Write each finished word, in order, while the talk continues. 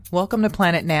Welcome to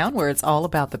Planet Noun, where it's all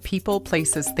about the people,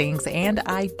 places, things, and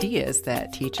ideas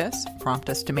that teach us, prompt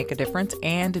us to make a difference,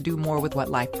 and to do more with what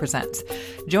life presents.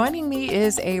 Joining me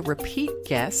is a repeat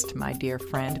guest, my dear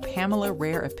friend, Pamela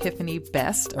Rare Epiphany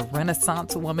Best, a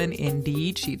Renaissance woman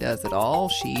indeed. She does it all.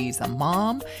 She's a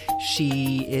mom.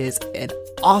 She is an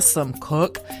awesome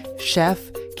cook, chef,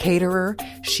 caterer.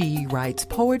 She writes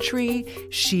poetry.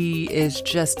 She is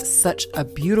just such a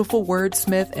beautiful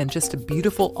wordsmith and just a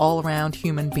beautiful all-around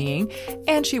human being.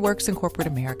 And she works in corporate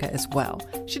America as well.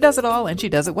 She does it all and she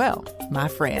does it well. My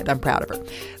friend, I'm proud of her.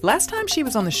 Last time she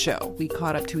was on the show, we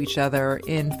caught up to each other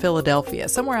in Philadelphia,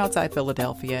 somewhere outside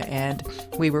Philadelphia, and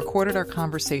we recorded our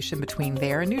conversation between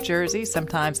there and New Jersey,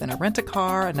 sometimes in a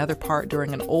rent-a-car, another part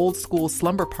during an old-school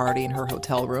slumber party in her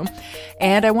hotel room.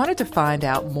 And I wanted to find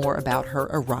out more about her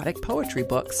erotic poetry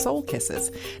book, Soul Kisses.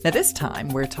 Now this time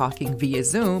we're talking via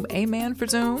Zoom. Amen for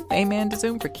Zoom. Amen to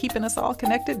Zoom for keeping us all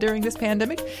connected during this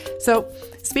pandemic. So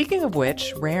speaking of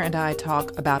which, Rare and I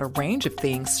talk about a range of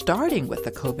things, starting with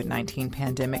the COVID-19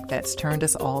 pandemic that's turned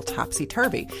us all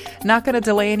topsy-turvy. Not going to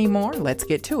delay anymore. Let's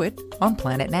get to it on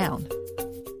Planet Noun.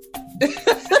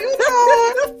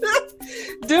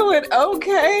 Doing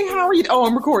okay. How are you? Oh,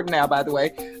 I'm recording now, by the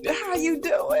way. How you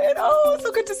doing? Oh,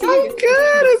 so good to see you. I'm good.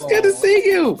 It's good to see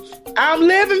you. I'm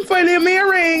living for them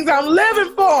earrings. I'm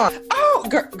living for them. Oh,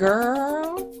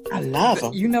 girl. I love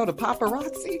them. You know the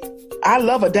paparazzi? I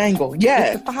love a dangle.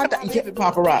 Yeah. The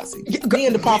paparazzi. Me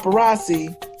and the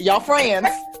paparazzi. Y'all friends.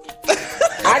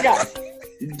 I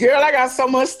got so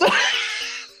much stuff.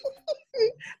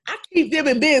 I keep them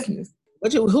in business.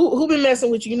 But who been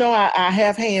messing with you? You know I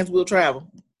have hands will travel.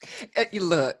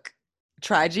 Look,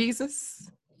 try Jesus,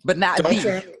 but not Don't me.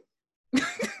 try me.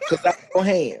 Because I have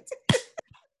hands.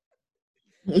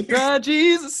 Try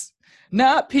Jesus,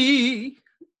 not P,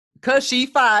 because she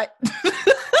fight.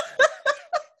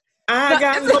 I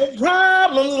got no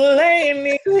problems laying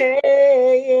these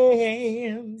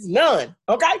hands. None.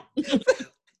 Okay?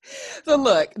 So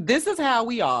look, this is how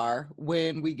we are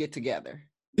when we get together.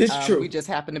 It's true. We just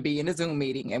happen to be in a Zoom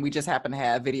meeting and we just happen to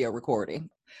have video recording.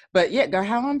 But yeah, girl,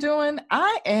 how I'm doing?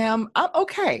 I'm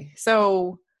okay.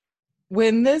 So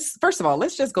first of all,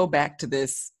 let's just go back to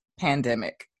this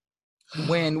pandemic.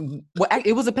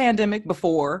 It was a pandemic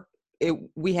before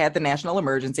we had the national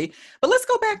emergency, but let's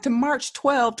go back to March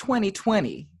 12,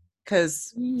 2020.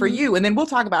 Because for you, and then we'll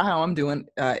talk about how I'm doing,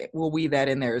 we'll weave that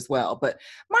in there as well. But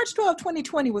March 12,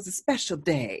 2020 was a special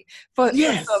day for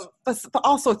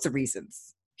all sorts of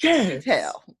reasons. Yes.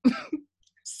 Hell.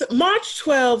 So March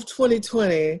 12,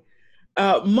 2020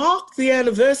 marked the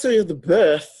anniversary of the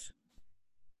birth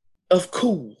of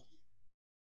Cool,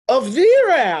 of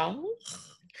Viral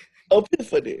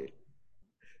Epiphany,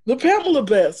 the Pamela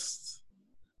Best,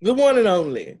 the one and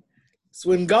only. It's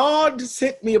when God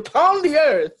sent me upon the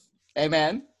earth.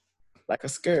 Amen. Like a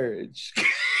scourge.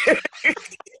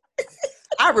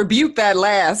 I rebuke that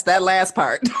last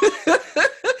part.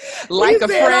 Like a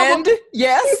friend.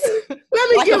 Yes. Let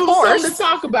me like give them something to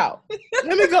talk about.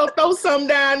 Let me go throw something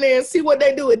down there and see what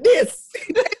they do with this.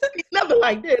 Nothing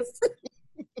like this.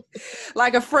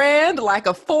 Like a friend, like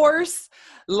a force,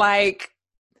 like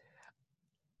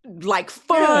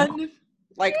fun,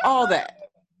 like all that.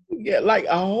 Yeah, like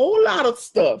a whole lot of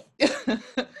stuff.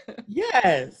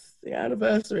 Yes, the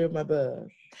anniversary of my birth.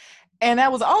 And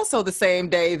that was also the same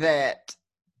day that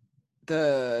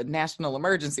the national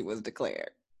emergency was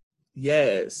declared.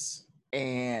 Yes.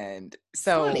 And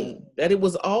so funny that it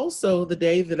was also the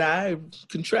day that I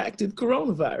contracted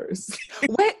coronavirus.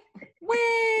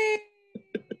 Wait.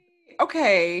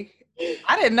 Okay.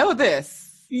 I didn't know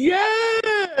this.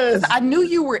 Yes. I knew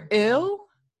you were ill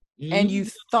and you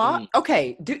thought,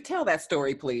 okay, tell that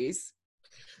story, please.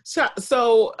 So,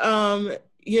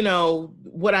 you know,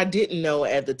 what I didn't know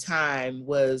at the time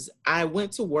was I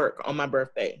went to work on my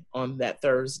birthday on that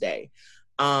Thursday.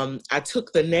 I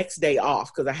took the next day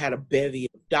off because I had a bevy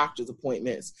of doctor's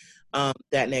appointments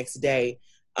that next day.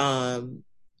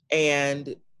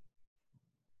 And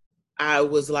I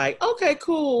was like, okay,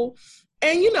 cool.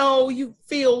 And, you know, you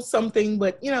feel something,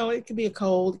 but, you know, it could be a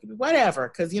cold, it could be whatever.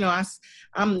 Because, you know,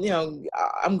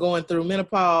 I'm going through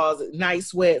menopause, night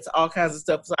sweats, all kinds of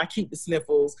stuff. So I keep the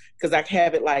sniffles because I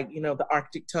have it like, you know, the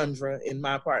Arctic tundra in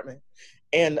my apartment.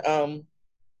 And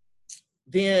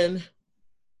then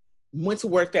went to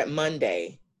work that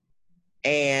Monday.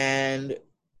 And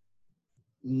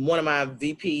one of my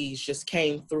VPs just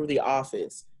came through the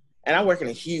office. And I work in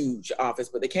a huge office,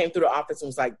 but they came through the office and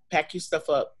was like, pack your stuff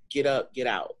up, get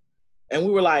out. And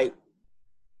we were like,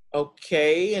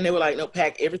 okay. And they were like, no,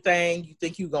 pack everything you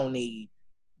think you're going to need,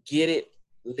 get it,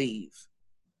 leave.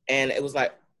 And it was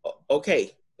like,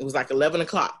 okay. It was like 11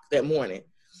 o'clock that morning.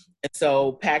 And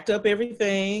so packed up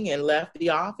everything and left the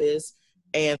office,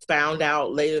 and found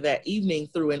out later that evening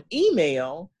through an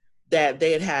email that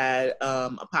they had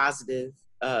a positive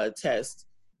test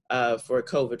for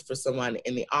COVID for someone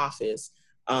in the office,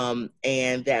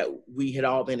 and that we had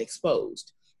all been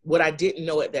exposed. What I didn't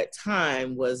know at that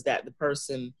time was that the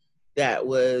person that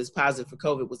was positive for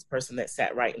COVID was the person that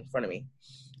sat right in front of me.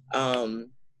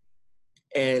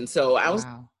 And so I was,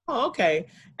 oh, okay.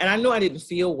 And I knew I didn't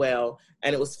feel well.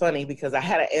 And it was funny because I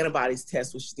had an antibodies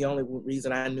test, which is the only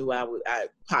reason I knew I was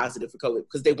positive for COVID,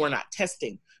 because they were not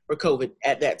testing for COVID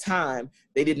at that time.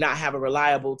 They did not have a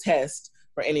reliable test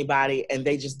for anybody, and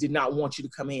they just did not want you to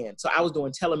come in. So I was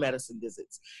doing telemedicine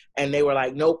visits, and they were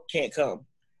like, nope, can't come.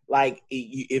 Like,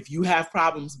 if you have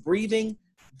problems breathing,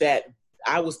 that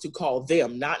I was to call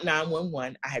them, not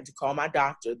 911. I had to call my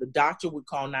doctor. The doctor would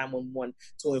call 911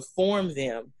 to inform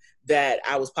them that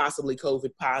I was possibly COVID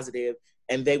positive,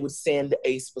 and they would send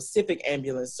a specific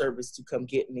ambulance service to come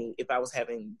get me if I was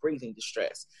having breathing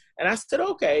distress. And I said,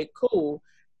 okay, cool.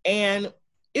 And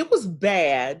it was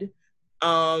bad.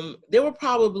 There were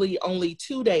probably only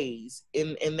 2 days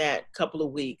in that couple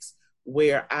of weeks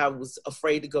where I was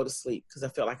afraid to go to sleep because I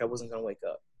felt like I wasn't going to wake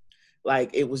up.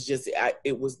 Like, it was just,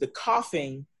 the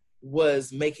coughing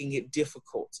was making it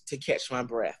difficult to catch my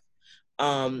breath.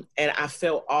 And I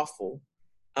felt awful.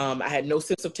 I had no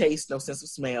sense of taste, no sense of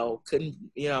smell. Couldn't,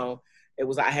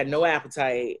 I had no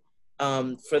appetite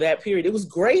for that period. It was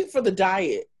great for the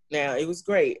diet. Now, it was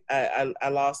great. I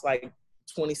lost like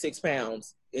 26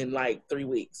 pounds in like 3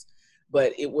 weeks,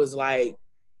 but it was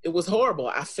horrible.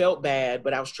 I felt bad,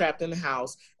 but I was trapped in the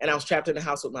house, and I was trapped in the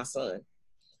house with my son.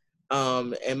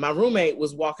 And my roommate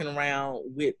was walking around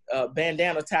with a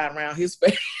bandana tied around his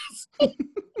face.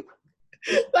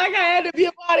 Like I had the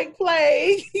bubonic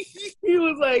plague. He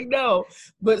was like, no.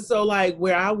 But so like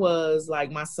where I was,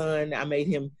 like my son, I made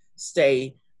him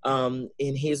stay in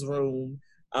his room.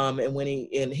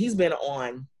 And he's been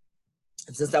on,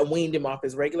 since I weaned him off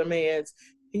his regular meds,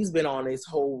 he's been on his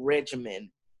whole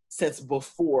regimen since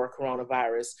before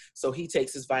coronavirus. So he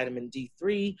takes his vitamin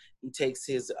D3, he takes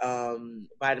his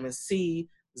vitamin C,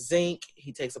 zinc,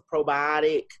 he takes a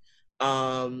probiotic,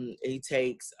 he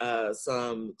takes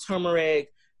some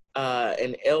turmeric,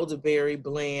 an elderberry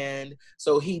blend.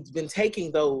 So he's been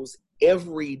taking those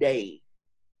every day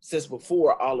since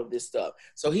before all of this stuff.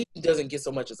 So he doesn't get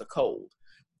so much as a cold.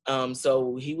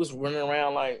 So he was running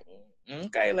around like,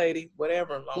 okay, lady,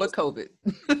 whatever. What COVID?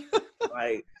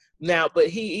 Like, now, but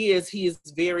he is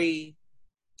very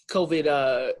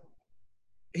COVID,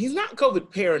 he's not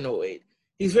COVID paranoid.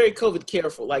 He's very COVID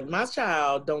careful. Like, my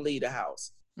child don't leave the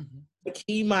house. Mm-hmm. Like,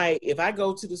 he might, if I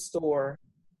go to the store,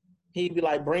 he'd be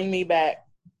like, bring me back,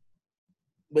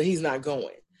 but he's not going.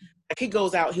 Like, he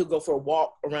goes out, he'll go for a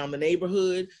walk around the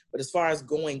neighborhood, but as far as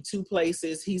going to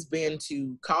places, he's been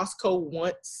to Costco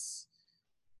once.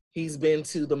 He's been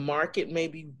to the market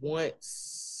maybe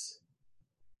once.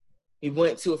 He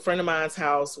went to a friend of mine's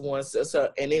house once,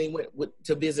 and then he went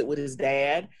to visit with his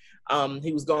dad.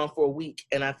 He was gone for a week,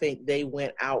 and I think they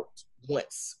went out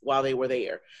once while they were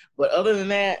there. But other than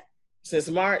that, since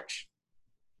March,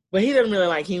 but he doesn't really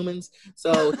like humans,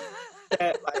 so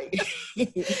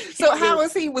So how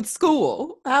is he with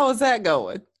school? How is that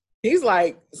going? He's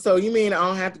like, so you mean I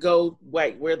don't have to go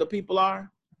where the people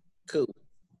are? Cool.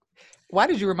 Why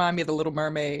did you remind me of The Little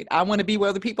Mermaid? I want to be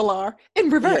where the people are, in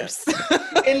reverse.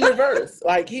 Yeah. In reverse.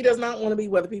 Like, he does not want to be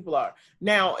where the people are.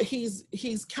 Now, he's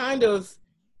kind of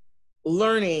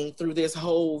learning through this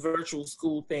whole virtual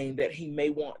school thing that he may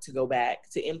want to go back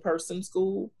to in-person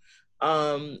school.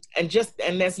 And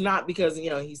that's not because,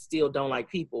 he still don't like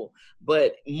people,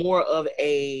 but more of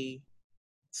a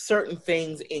certain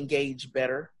things engage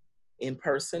better in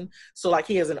person. So like,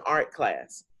 he has an art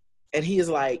class, and he is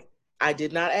like, I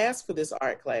did not ask for this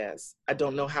art class. I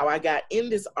don't know how I got in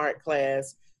this art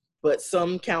class, but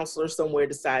some counselor somewhere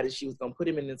decided she was going to put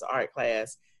him in this art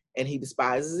class, and he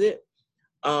despises it.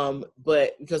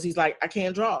 But because he's like, I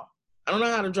can't draw. I don't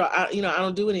know how to draw. I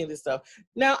don't do any of this stuff.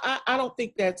 Now, I don't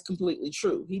think that's completely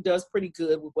true. He does pretty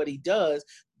good with what he does,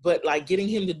 but like, getting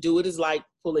him to do it is like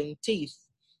pulling teeth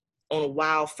on a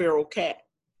wild feral cat.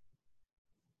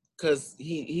 Cause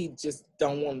he just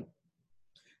don't want.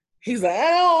 He's like, I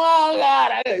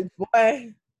don't want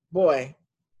God. Boy,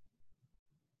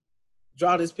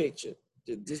 draw this picture.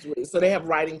 So they have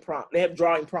writing prompt. They have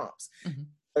drawing prompts. Mm-hmm.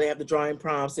 They have the drawing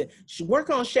prompts, and she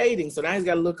work on shading. So now he's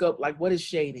got to look up, like, what is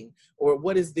shading, or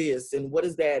what is this, and what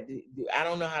is that? I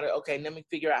don't know how to. Okay, let me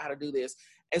figure out how to do this.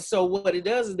 And so what it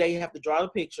does is they have to draw the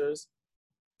pictures,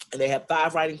 and they have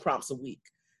 5 writing prompts a week.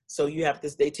 So you have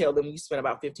this, they tell them you spend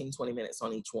about 15, 20 minutes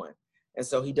on each one. And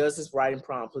so he does this writing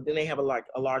prompt, but then they have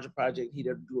a larger project. He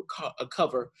does do a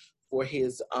cover for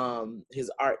his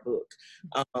art book.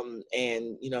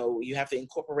 And, you know, you have to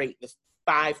incorporate the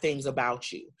 5 things about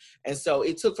you. And so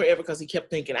it took forever because he kept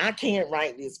thinking, I can't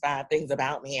write these 5 things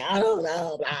about me. I don't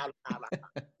know, blah, blah, blah.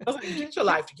 I was like, get your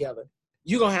life together.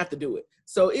 You're going to have to do it.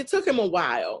 So it took him a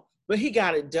while, but he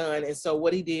got it done. And so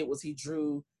what he did was he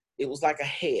drew, it was like a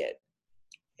head.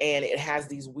 And it has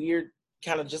these weird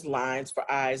kind of just lines for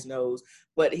eyes, nose,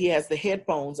 but he has the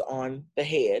headphones on the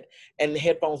head, and the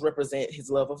headphones represent his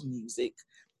love of music.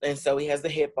 And so he has the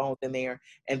headphones in there,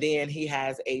 and then he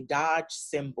has a Dodge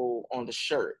symbol on the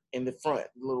shirt in the front,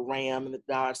 the little Ram and the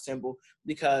Dodge symbol,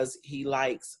 because he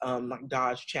likes like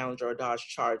Dodge Challenger or Dodge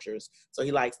Chargers. So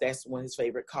he likes, that's one of his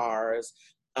favorite cars.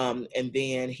 And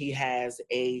then he has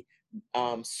a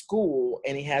school,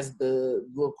 and he has the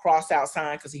little cross out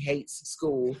sign because he hates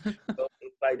school. So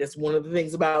it's like, that's one of the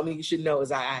things about me you should know is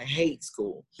I hate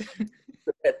school.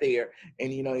 Put that there.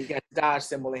 And you know, he got the Dodge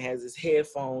symbol and has his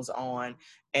headphones on,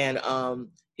 and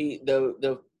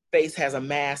the face has a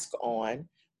mask on,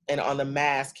 and on the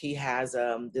mask he has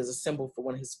there's a symbol for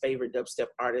one of his favorite dubstep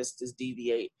artists is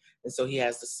Deviate. And so he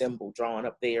has the symbol drawn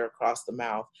up there across the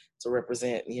mouth to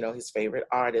represent, you know, his favorite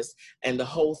artist. And the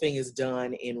whole thing is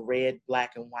done in red,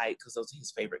 black, and white because those are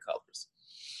his favorite colors.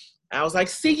 I was like,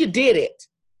 see, you did it.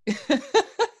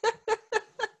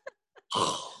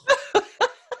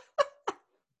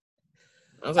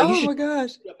 I was like, oh my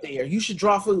gosh. Up there. You should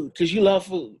draw food because you love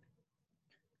food.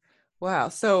 Wow.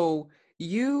 So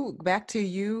you had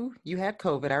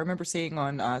COVID. I remember seeing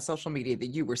on social media that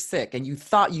you were sick and you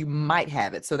thought you might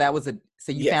have it. So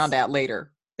so you found out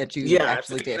later that you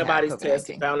actually did have antibodies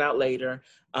test, found out later.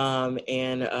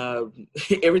 And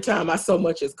every time I so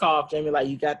much as coughed, Jamie, like,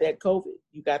 you got that COVID?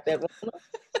 You got that Rona?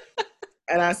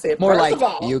 And I said, more like,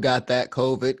 you got that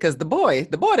COVID. Because the boy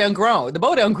done grown. The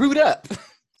boy done grewed up.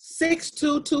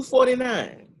 6'2",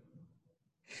 249.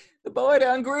 The boy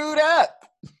done grewed up.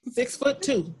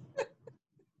 6'2",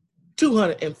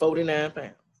 249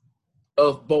 pounds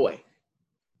of boy.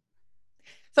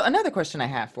 So another question I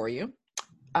have for you.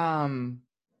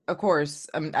 Of course,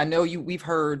 I know we've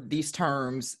heard these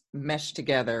terms meshed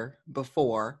together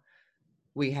before.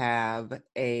 We have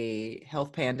a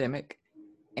health pandemic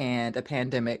and a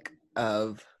pandemic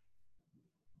of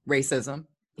racism.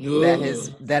 Ooh,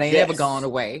 that ain't ever gone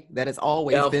away. That has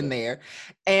always been there.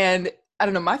 And I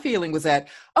don't know, my feeling was that,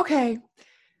 okay,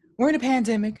 we're in a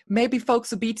pandemic. Maybe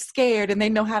folks will be scared and they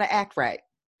know how to act right.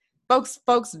 Folks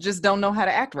just don't know how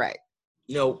to act right.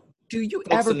 No. Do you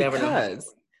ever,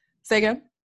 say again?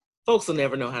 Folks will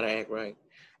never know how to act right.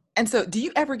 And so do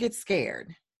you ever get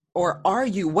scared? Or are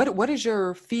you, what is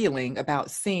your feeling about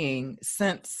seeing,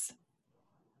 since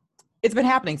it's been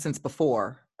happening since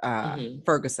before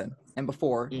Ferguson and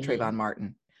before Trayvon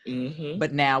Martin.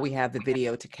 But now we have the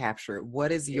video to capture it.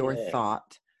 What is your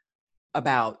thought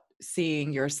about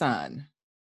seeing your son,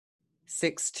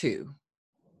 6'2",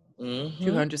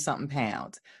 200-something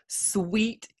pounds,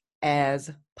 sweet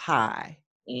as pie?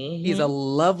 He's a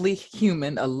lovely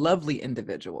human, a lovely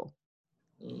individual.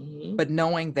 But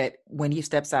knowing that when he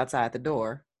steps outside the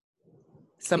door,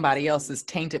 somebody else's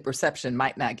tainted perception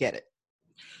might not get it.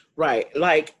 Right.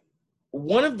 Like,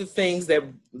 one of the things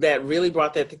that really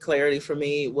brought that to clarity for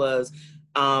me was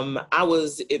I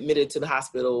was admitted to the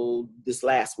hospital this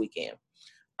last weekend.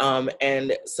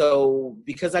 And so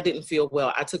because I didn't feel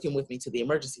well, I took him with me to the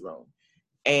emergency room.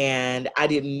 And I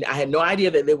had no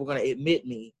idea that they were going to admit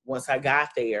me once I got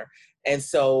there. And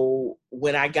so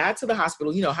when I got to the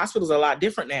hospital, you know, hospitals are a lot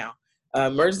different now.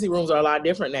 Emergency rooms are a lot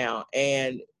different now.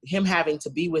 And him having to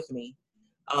be with me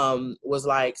was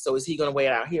like, so is he going to wait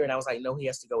out here? And I was like, no, he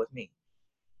has to go with me.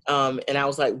 And I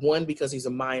was like, 1, because he's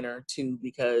a minor, 2,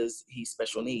 because he's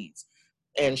special needs.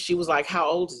 And she was like, how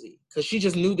old is he? Because she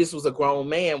just knew this was a grown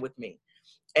man with me.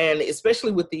 And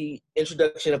especially with the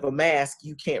introduction of a mask,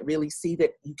 you can't really see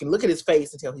that. You can look at his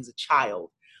face and tell he's a child.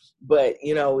 But,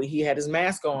 you know, he had his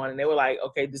mask on and they were like,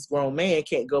 okay, this grown man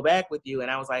can't go back with you.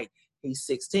 And I was like, he's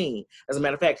 16. As a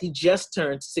matter of fact, he just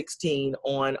turned 16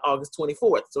 on August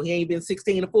 24th. So he ain't been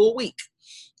 16 a full week.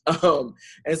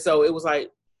 And so it was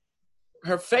like,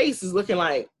 her face is looking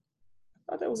like,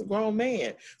 I thought that was a grown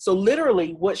man. So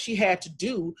literally what she had to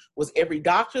do was every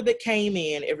doctor that came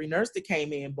in, every nurse that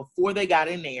came in, before they got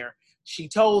in there, she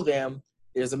told them,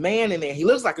 there's a man in there. He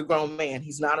looks like a grown man.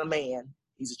 He's not a man.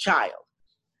 He's a child.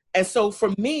 And so for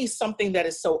me, something that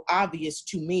is so obvious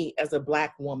to me as a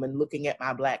Black woman looking at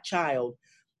my Black child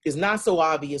is not so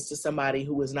obvious to somebody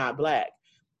who is not Black.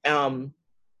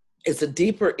 It's a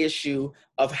deeper issue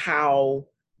of how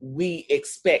we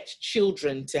expect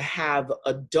children to have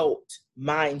adult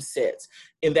mindsets,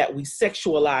 in that we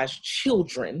sexualize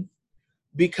children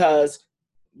because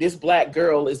this Black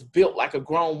girl is built like a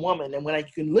grown woman. And when you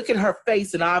can look at her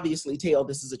face and obviously tell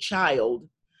this is a child,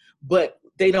 but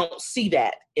they don't see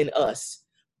that in us.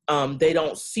 They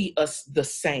don't see us the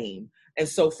same. And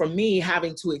so for me,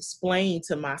 having to explain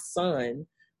to my son,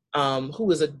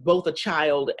 who is both a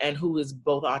child and who is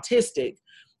both autistic,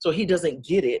 so he doesn't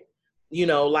get it,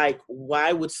 like,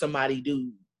 why would somebody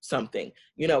do something,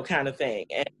 kind of thing.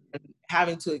 And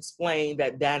having to explain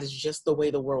that is just the way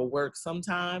the world works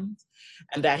sometimes,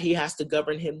 and that he has to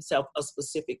govern himself a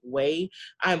specific way.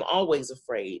 I'm always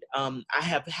afraid. I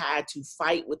have had to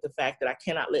fight with the fact that I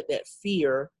cannot let that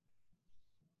fear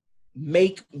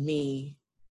make me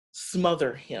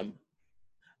smother him.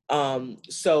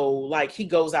 So like, he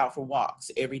goes out for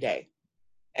walks every day,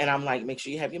 and I'm like, make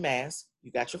sure you have your mask,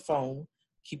 you got your phone,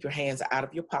 keep your hands out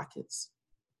of your pockets,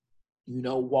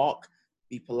 walk,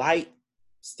 be polite,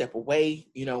 step away,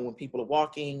 when people are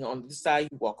walking on this side,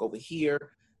 you walk over here,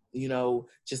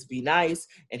 just be nice.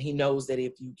 And he knows that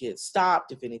if you get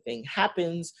stopped, if anything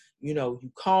happens,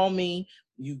 you call me,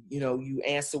 you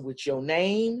answer with your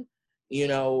name,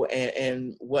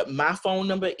 and what my phone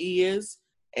number is,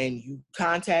 and you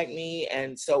contact me.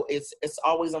 And so it's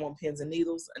always on pins and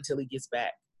needles until he gets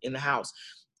back in the house.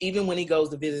 Even when he goes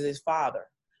to visit his father,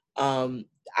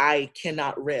 I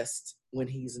cannot rest when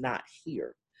he's not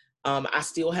here. I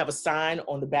still have a sign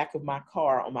on the back of my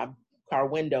car, on my car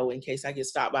window, in case I get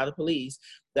stopped by the police,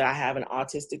 that I have an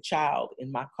autistic child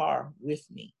in my car with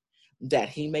me, that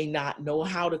he may not know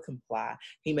how to comply.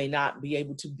 He may not be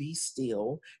able to be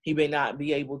still. He may not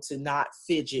be able to not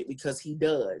fidget, because he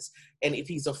does. And if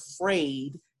he's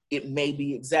afraid, it may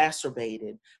be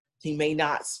exacerbated. He may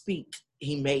not speak.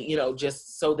 He may,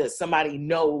 just so that somebody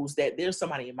knows that there's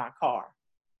somebody in my car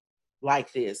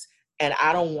like this. And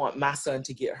I don't want my son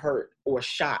to get hurt or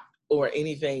shot or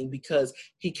anything because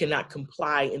he cannot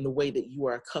comply in the way that you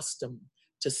are accustomed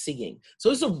to seeing.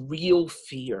 So it's a real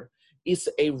fear. It's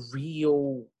a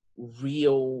real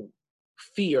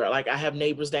fear. Like, I have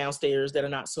neighbors downstairs that are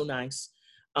not so nice.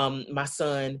 My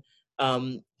son,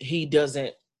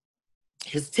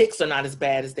 his tics are not as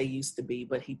bad as they used to be,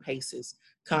 but he paces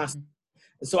constantly.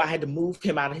 And so I had to move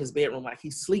him out of his bedroom. Like,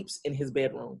 he sleeps in his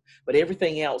bedroom, but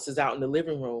everything else is out in the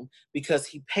living room because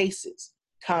he paces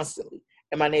constantly.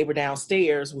 And my neighbor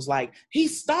downstairs was like,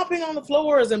 he's stomping on the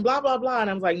floors and blah, blah, blah. And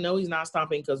I was like, no, he's not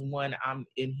stomping, because one, I'm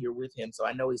in here with him, so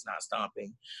I know he's not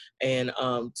stomping. And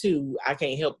two, I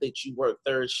can't help that you work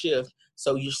third shift,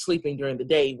 so you're sleeping during the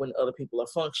day when other people are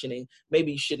functioning.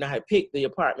 Maybe you should not have picked the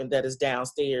apartment that is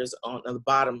downstairs on the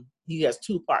bottom. He has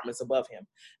 2 apartments above him.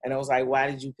 And I was like, why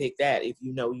did you pick that if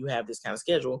you know you have this kind of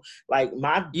schedule? Like,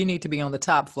 you need to be on the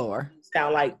top floor.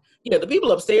 Sound like, the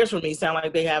people upstairs from me sound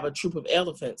like they have a troop of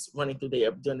elephants running through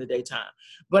there during the daytime.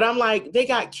 But I'm like, they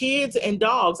got kids and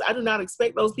dogs. I do not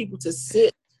expect those people to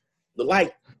sit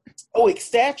like stoic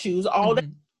statues all day.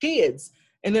 Kids,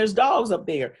 and there's dogs up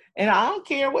there. And I don't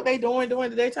care what they doing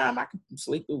during the daytime. I can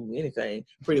sleep through anything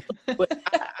pretty much. But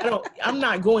I'm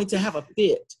not going to have a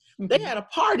fit. They had a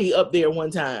party up there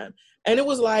one time, and it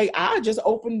was like, I just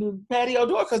opened the patio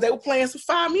door because they were playing some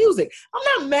fire music. I'm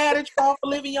not mad at y'all for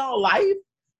living y'all life.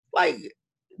 Like,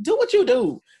 do what you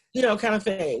do, kind of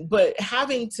thing. But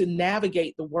having to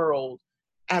navigate the world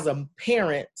as a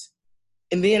parent,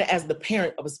 and then as the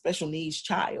parent of a special needs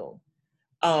child,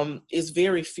 is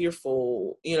very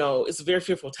fearful. It's a very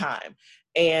fearful time.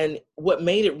 And what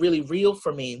made it really real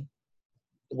for me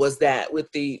was that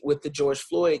with the George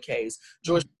Floyd case,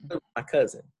 George Floyd was my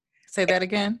cousin. Say that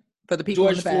again for the people.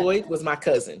 George Floyd was my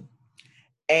cousin,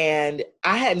 and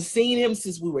I hadn't seen him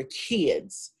since we were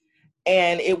kids.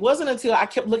 And it wasn't until I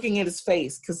kept looking at his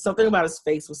face, because something about his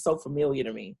face was so familiar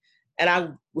to me. And I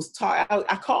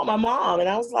called my mom, and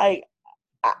I was like,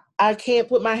 I can't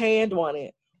put my hand on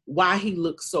it, why he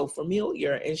looks so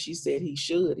familiar. And she said, he's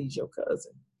your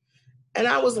cousin. And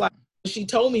I was like, she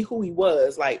told me who he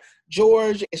was, like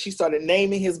George, and she started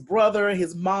naming his brother,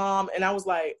 his mom, and I was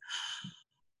like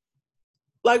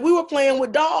we were playing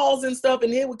with dolls and stuff,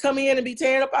 and he would come in and be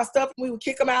tearing up our stuff, and we would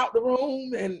kick him out the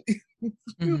room and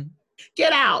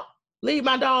get out, leave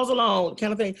my dolls alone,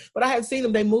 kind of thing. But I had seen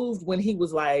them, they moved when he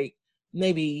was like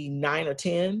maybe 9 or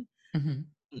 10.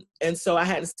 And so I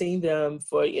hadn't seen them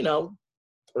for,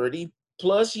 30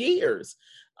 plus years.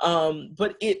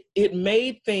 But it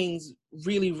made things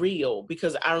really real,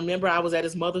 because I remember I was at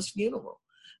his mother's funeral.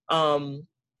 There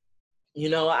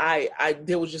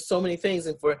was just so many things,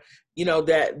 and for,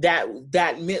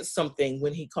 that meant something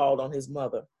when he called on his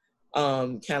mother,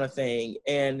 kind of thing.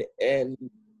 And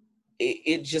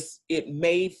it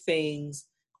made things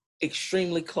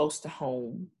extremely close to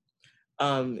home,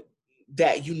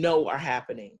 that are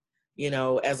happening.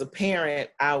 As a parent,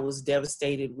 I was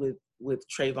devastated with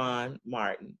Trayvon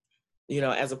Martin.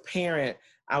 As a parent,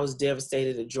 I was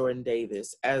devastated at Jordan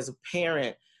Davis. As a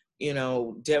parent,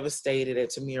 devastated at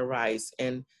Tamir Rice,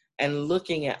 and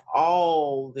looking at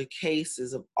all the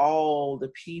cases of all the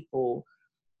people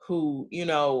who,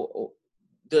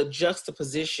 the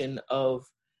juxtaposition of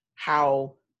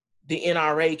how the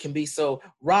NRA can be so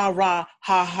rah, rah,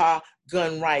 ha, ha,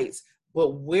 gun rights.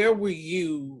 But where were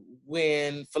you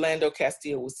when Philando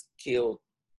Castile was killed,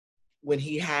 when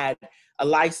he had a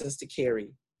license to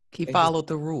carry? He followed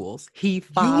the rules. He You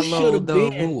should followed the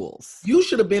rules. You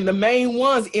should have been the main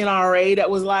ones, NRA, that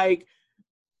was like,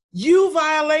 you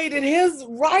violated his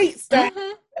rights to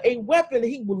have a weapon.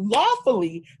 He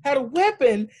lawfully had a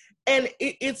weapon, and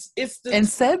and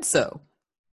said so.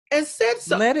 And said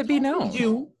so. Let it be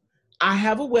known. I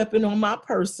have a weapon on my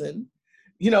person.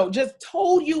 Just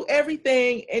told you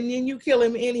everything, and then you kill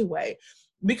him anyway.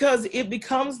 Because it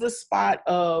becomes the spot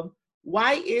of,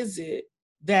 why is it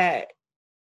that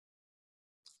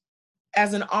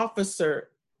as an officer,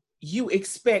 you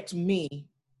expect me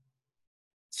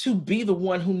to be the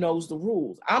one who knows the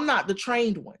rules? I'm not the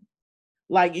trained one.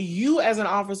 Like, you as an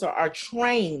officer are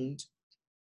trained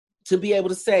to be able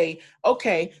to say,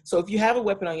 okay, so if you have a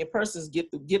weapon on your person,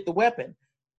 get the weapon.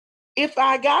 If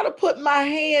I gotta put my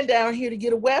hand down here to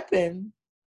get a weapon,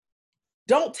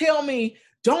 don't tell me,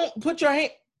 don't put your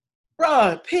hand,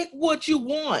 bruh, pick what you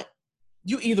want.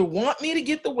 You either want me to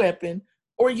get the weapon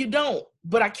or you don't,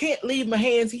 but I can't leave my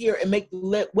hands here and make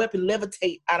the weapon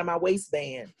levitate out of my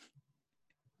waistband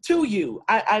to you.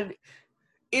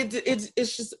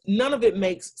 It's just, none of it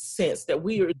makes sense that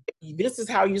this is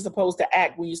how you're supposed to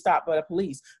act when you stop by the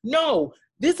police. No,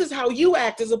 this is how you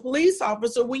act as a police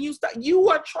officer when you stop. You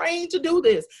are trained to do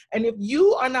this. And if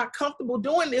you are not comfortable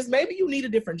doing this, maybe you need a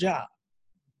different job.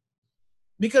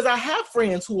 Because I have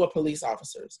friends who are police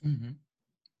officers.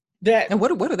 And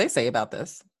what do they say about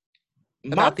this?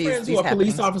 My friends who are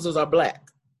police officers are Black.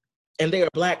 And they are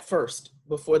Black first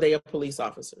before they are police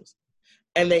officers.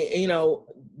 And they,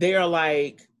 they are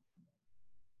like,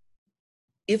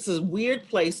 it's a weird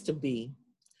place to be,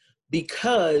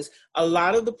 because a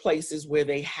lot of the places where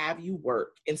they have you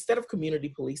work, instead of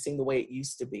community policing the way it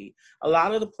used to be, a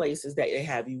lot of the places that they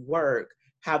have you work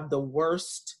have the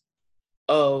worst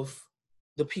of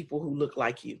the people who look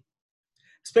like you,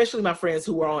 especially my friends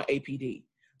who are on APD.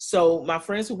 So my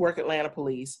friends who work Atlanta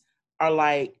Police are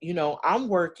like, I'm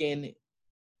working,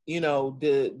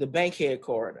 the Bankhead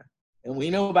corridor. And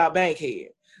we know about Bankhead.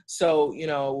 So,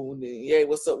 yeah,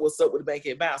 what's up with the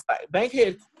Bankhead bounce? Like,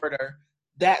 Bankhead corridor,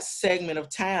 that segment of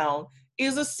town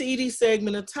is a seedy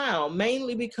segment of town,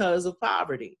 mainly because of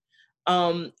poverty.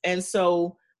 And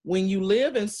so when you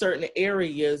live in certain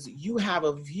areas, you have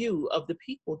a view of the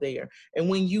people there. And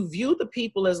when you view the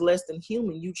people as less than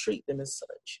human, you treat them as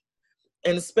such.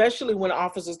 And especially when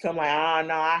officers come like,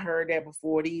 no, I heard that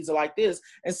before, these are like this.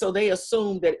 And so they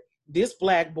assume that this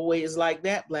Black boy is like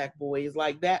that Black boy, is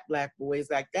like that Black boy, is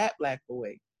like that Black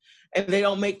boy. And they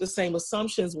don't make the same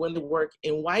assumptions when they work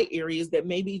in white areas that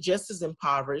may be just as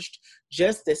impoverished,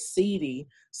 just as seedy,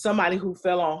 somebody who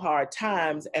fell on hard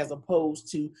times, as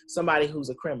opposed to somebody who's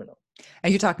a criminal.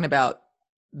 And you're talking about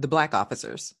the Black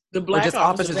officers? The Black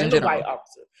officers and the white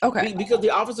officers. Okay. Because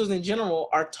the officers in general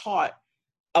are taught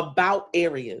about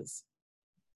areas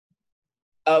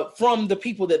from the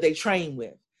people that they train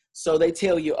with. So they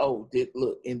tell you,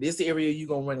 look, in this area, you're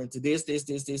going to run into this.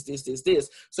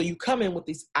 So you come in with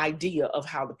this idea of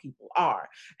how the people are.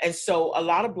 And so a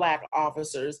lot of Black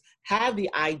officers have the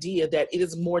idea that it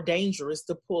is more dangerous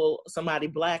to pull somebody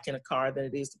Black in a car than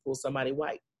it is to pull somebody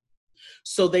white.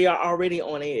 So they are already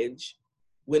on edge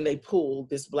when they pull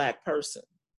this Black person.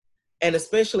 And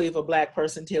especially if a Black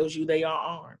person tells you they are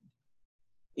armed.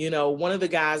 One of the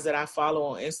guys that I follow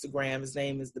on Instagram, his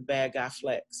name is the Bad Guy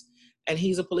Flex. And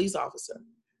he's a police officer.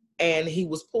 And he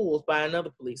was pulled by another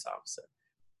police officer.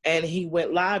 And he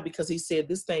went live because he said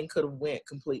this thing could have went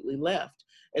completely left.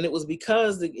 And it was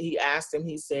because he asked him,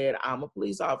 he said, I'm a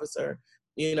police officer,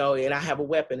 and I have a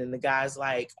weapon. And the guy's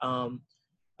like, well,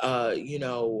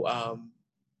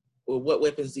 what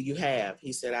weapons do you have?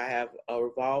 He said, I have a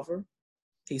revolver.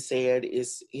 He said, he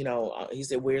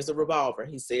said, where's the revolver?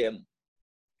 He said,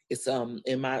 it's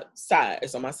in my side.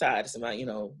 It's on my side. It's in my,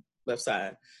 left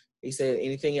side. He said,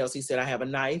 anything else? He said, I have a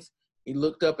knife. He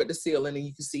looked up at the ceiling and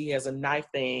you can see he has a knife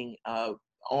thing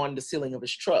on the ceiling of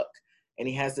his truck. And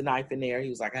he has the knife in there. He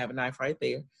was like, I have a knife right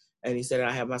there. And he said,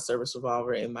 I have my service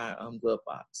revolver in my glove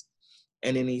box.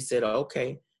 And then he said,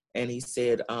 okay. And he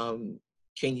said, can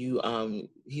you,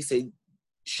 he said,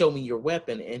 show me your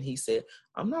weapon. And he said,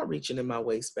 I'm not reaching in my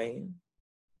waistband.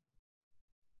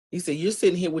 He said, you're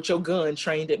sitting here with your gun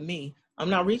trained at me. I'm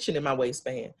not reaching in my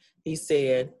waistband. He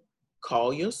said,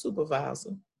 call your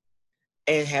supervisor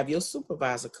and have your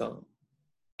supervisor come.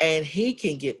 And he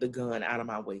can get the gun out of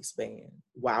my waistband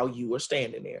while you are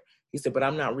standing there. He said, but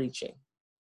I'm not reaching.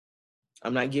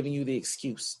 I'm not giving you the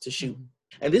excuse to shoot.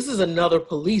 And this is another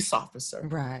police officer.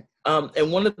 Right.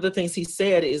 And one of the things he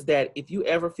said is that if you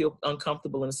ever feel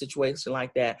uncomfortable in a situation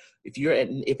like that,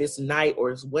 if it's night or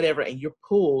it's whatever and you're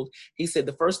pulled, he said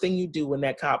the first thing you do when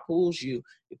that cop pulls you,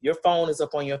 if your phone is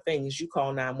up on your thing, is you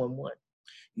call 911.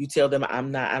 You tell them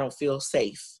I don't feel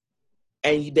safe.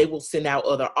 And they will send out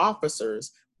other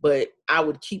officers, but I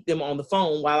would keep them on the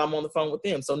phone while I'm on the phone with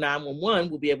them. So 911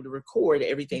 will be able to record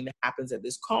everything that happens at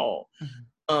this call.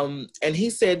 Mm-hmm. And he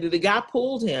said that the guy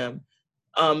pulled him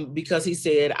because he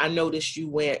said, I noticed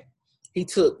he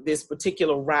took this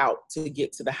particular route to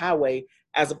get to the highway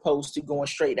as opposed to going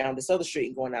straight down this other street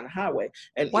and going down the highway.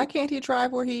 And why can't he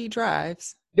drive where he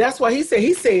drives? That's why he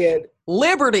said,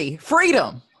 liberty,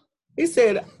 freedom. He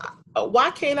said,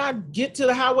 why can't I get to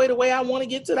the highway the way I want to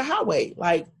get to the highway?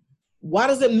 Like, why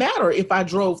does it matter if I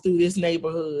drove through this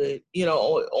neighborhood,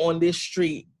 on this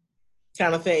street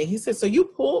kind of thing? He said, so you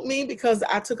pulled me because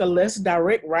I took a less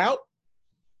direct route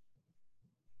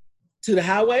to the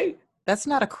highway? That's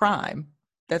not a crime.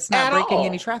 That's not breaking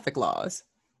any traffic laws.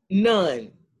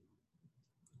 None.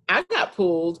 I got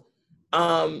pulled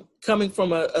coming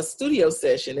from a studio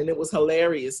session, and it was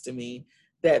hilarious to me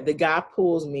that the guy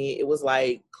pulls me. It was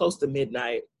like close to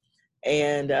midnight,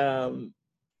 and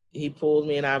he pulled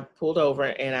me, and I pulled over,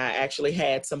 and I actually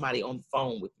had somebody on the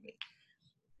phone with me.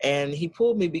 And he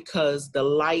pulled me because the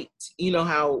light,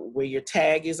 where your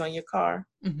tag is on your car?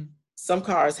 Mm-hmm. Some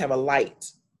cars have a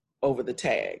light over the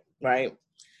tag, right?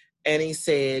 And he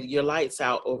said, your light's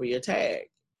out over your tag.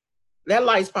 That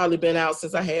light's probably been out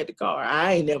since I had the car.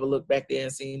 I ain't never looked back there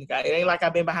and seen the guy. It ain't like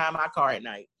I've been behind my car at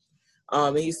night.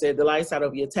 And he said, the light's out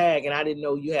over your tag, and I didn't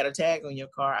know you had a tag on your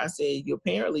car. I said, you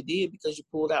apparently did because you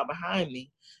pulled out behind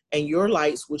me, and your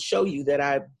lights would show you that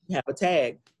I have a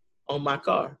tag on my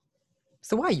car.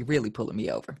 So why are you really pulling me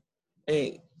over?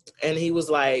 And he was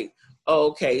like, oh,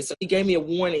 okay. So he gave me a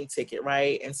warning ticket,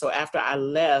 right? And so after I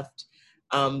left,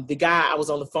 the guy I was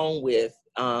on the phone with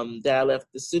that I left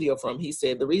the studio from, he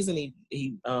said, the reason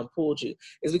he pulled you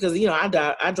is because,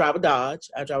 I drive a Dodge.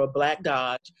 I drive a black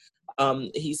Dodge.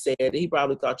 He said he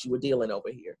probably thought you were dealing over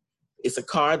here. It's a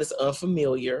car that's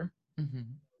unfamiliar. Mm-hmm.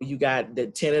 You got the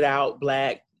tinted out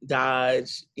black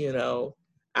Dodge,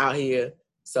 out here.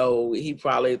 So he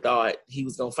probably thought he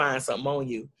was going to find something on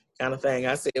you kind of thing.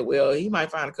 I said, well, he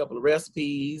might find a couple of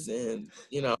recipes and,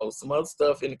 some other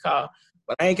stuff in the car,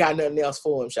 but I ain't got nothing else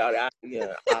for him, shawty.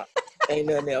 Ain't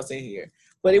nothing else in here.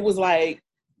 But it was like,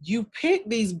 you pick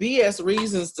these BS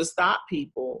reasons to stop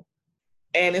people.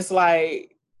 And it's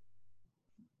like,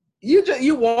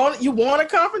 you want a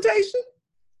confrontation?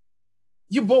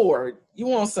 You're bored. You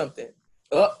want something.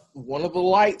 One of the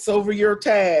lights over your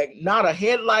tag, not a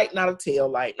headlight, not a tail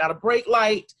light, not a brake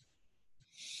light.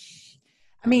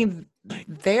 I mean,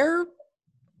 if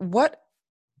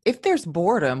there's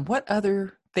boredom, what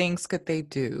other things could they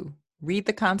do? Read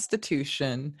the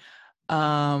Constitution,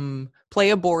 play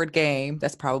a board game.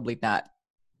 That's probably not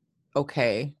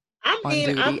okay. On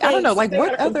duty. I don't know, like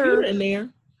what other in there.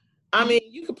 I mean,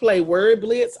 you could play Word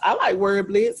Blitz. I like Word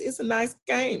Blitz. It's a nice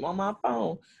game on my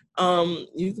phone.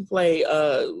 You can play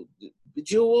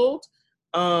Bejeweled.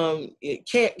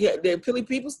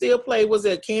 People still play. Was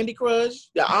it Candy Crush?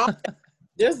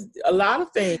 There's a lot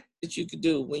of things that you could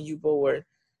do when you bored,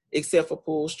 except for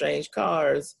pull strange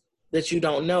cars that you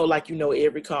don't know, like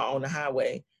every car on the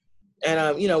highway.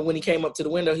 And when he came up to the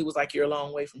window, he was like, "You're a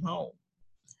long way from home."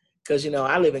 Because,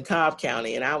 I live in Cobb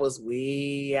County, and I was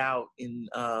way out in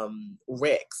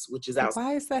Rex, which is out.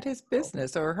 Why is that his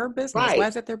business or her business? Right. Why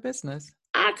is that their business?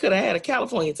 I could have had a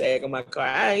California tag on my car.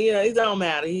 It don't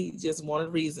matter. He just wanted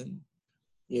a reason.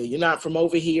 You're not from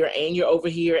over here, and you're over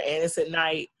here, and it's at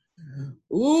night.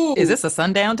 Ooh. Is this a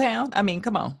sundown town? I mean,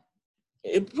 come on.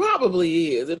 It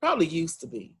probably is. It probably used to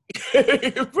be.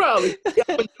 It probably.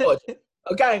 In Georgia.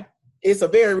 Okay? It's a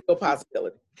very real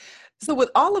possibility. So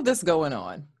with all of this going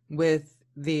on, with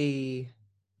the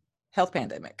health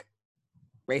pandemic,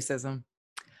 racism,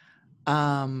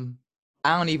 I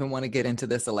don't even want to get into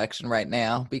this election right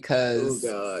now because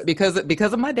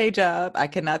of my day job, I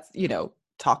cannot,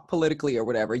 talk politically or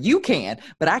whatever. You can,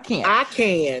 but I can't. I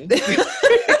can.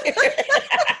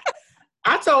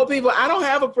 I told people I don't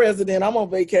have a president. I'm on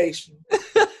vacation.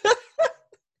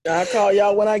 I'll call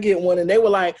y'all when I get one. And they were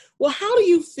like, well, how do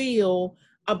you feel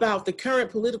about the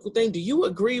current political thing? Do you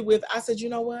agree with? I said, you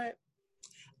know what?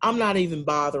 I'm not even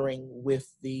bothering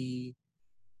with the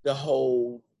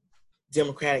whole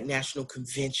Democratic National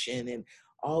Convention and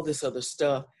all this other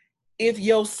stuff. If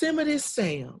Yosemite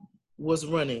Sam was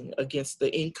running against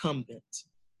the incumbent,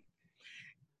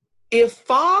 if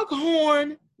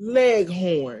Foghorn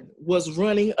Leghorn was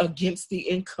running against the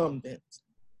incumbent,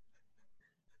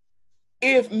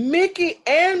 if Mickey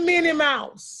and Minnie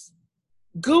Mouse,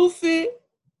 Goofy,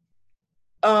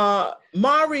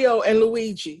 Mario and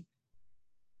Luigi,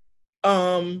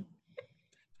 Sonic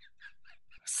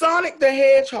the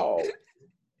Hedgehog,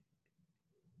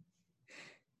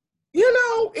 you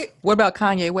know. What about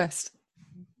Kanye West?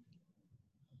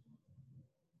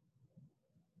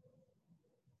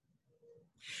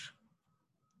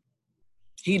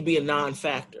 He'd be a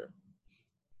non-factor.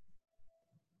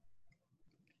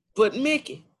 But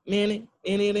Mickey, Minnie,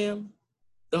 any of them,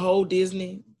 the whole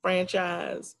Disney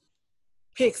franchise,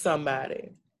 pick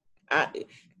somebody.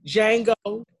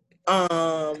 Django,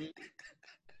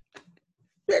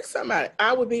 pick somebody.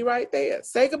 I would be right there.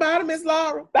 Say goodbye to Miss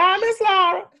Laura. Bye, Miss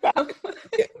Laura. Bye.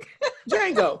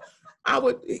 Django, I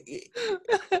would.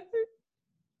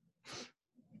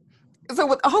 So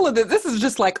with all of this is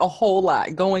just like a whole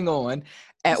lot going on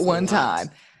at one time.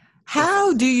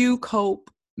 How do you cope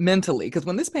mentally? Because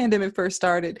when this pandemic first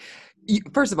started,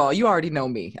 first of all, you already know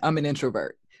me. I'm an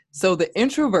introvert. So the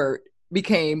introvert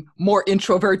became more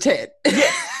introverted.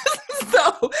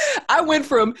 So I went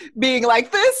from being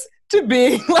like this to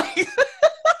being like,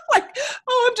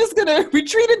 oh, I'm just going to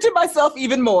retreat into myself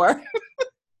even more.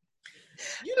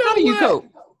 You know, how do you cope?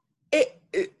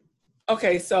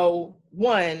 Okay, so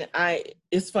one,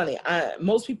 it's funny.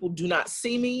 Most people do not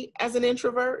see me as an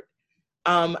introvert,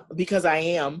 because I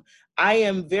am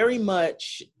very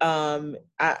much.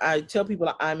 I tell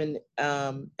people I'm an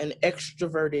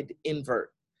extroverted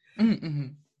invert,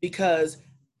 because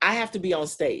I have to be on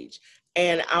stage,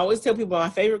 and I always tell people my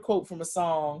favorite quote from a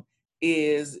song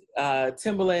is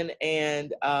Timbaland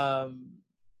and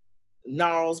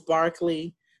Gnarls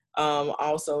Barkley,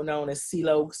 also known as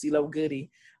CeeLo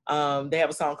Goody. They have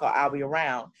a song called I'll Be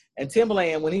Around. And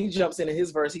Timbaland, when he jumps into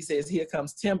his verse, he says, here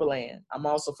comes Timbaland. I'm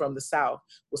also from the South,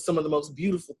 where some of the most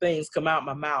beautiful things come out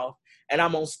my mouth. And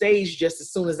I'm on stage just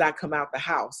as soon as I come out the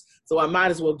house. So I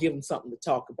might as well give them something to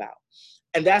talk about.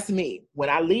 And that's me. When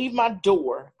I leave my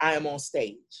door, I am on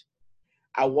stage.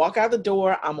 I walk out the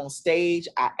door, I'm on stage,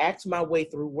 I act my way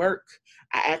through work,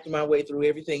 I act my way through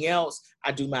everything else,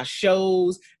 I do my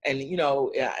shows, and you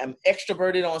know, I'm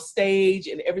extroverted on stage,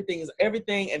 and everything is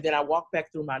everything, and then I walk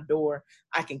back through my door.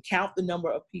 I can count the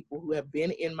number of people who have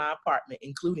been in my apartment,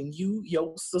 including you,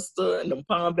 your sister, and the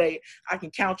Palm Bay. I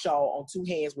can count y'all on two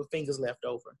hands with fingers left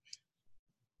over.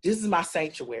 This is my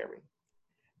sanctuary,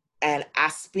 and I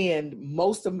spend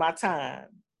most of my time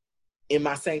in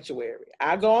my sanctuary.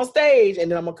 I go on stage and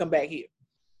then I'm gonna come back here.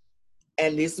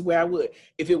 And this is where I would.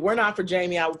 If it were not for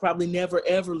Jamie, I would probably never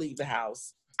ever leave the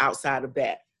house outside of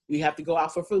that. We have to go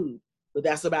out for food, but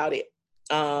that's about it.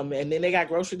 And then they got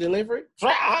grocery delivery.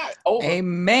 Over.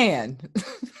 Amen.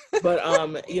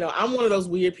 But you know, I'm one of those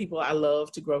weird people. I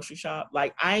love to grocery shop.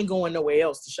 Like I ain't going nowhere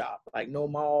else to shop. Like no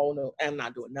mall, no, I'm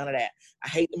not doing none of that. I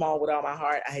hate the mall with all my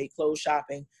heart. I hate clothes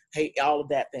shopping, hate all of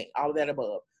that thing, all of that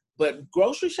above. But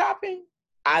grocery shopping,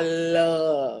 I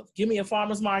love. Give me a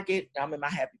farmer's market, I'm in my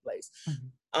happy place.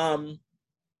 Mm-hmm.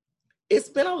 It's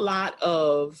been a lot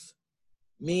of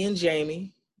me and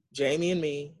Jamie and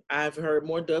me. I've heard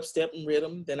more dubstep and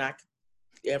rhythm than I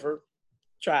could ever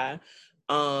try.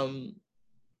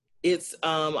 It's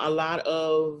a lot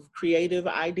of creative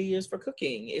ideas for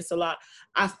cooking. It's a lot.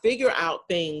 I figure out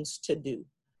things to do.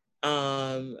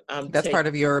 That's part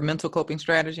of your mental coping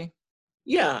strategy?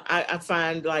 Yeah, I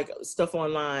find like stuff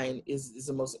online is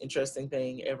the most interesting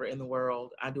thing ever in the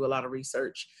world. I do a lot of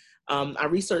research. I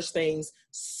research things,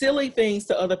 silly things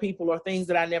to other people or things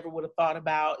that I never would have thought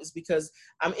about, is because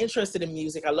I'm interested in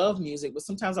music. I love music, but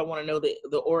sometimes I want to know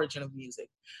the origin of music.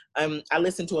 I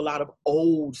listen to a lot of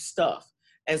old stuff.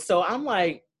 And so I'm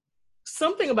like,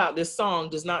 something about this song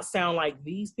does not sound like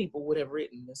these people would have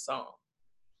written this song.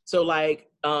 So like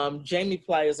Jamie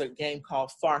plays a game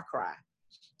called Far Cry.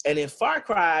 And in Far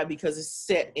Cry, because it's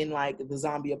set in like the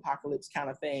zombie apocalypse kind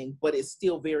of thing, but it's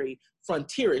still very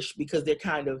frontierish because they're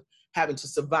kind of having to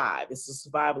survive. It's a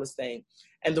survivalist thing.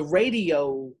 And the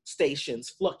radio stations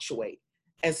fluctuate.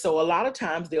 And so a lot of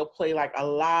times they'll play like a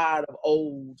lot of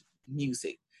old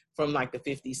music from like the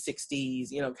 50s,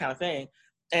 60s, you know, kind of thing.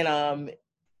 And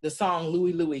the song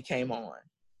Louie Louie came on,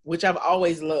 which I've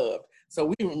always loved. So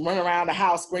we run around the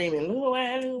house screaming,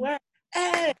 Louie, Louie.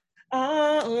 Hey,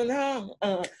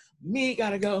 me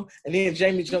gotta go. And then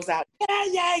Jamie jumps out. Yeah.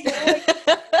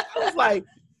 I was like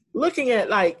looking at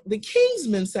like the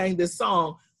Kingsmen sang this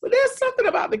song, but there's something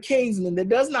about the Kingsmen that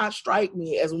does not strike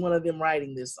me as one of them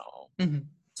writing this song. Mm-hmm.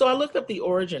 So I looked up the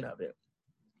origin of it,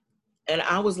 and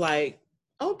I was like,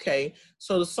 okay.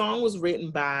 So the song was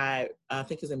written by, I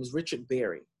think his name is Richard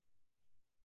Berry.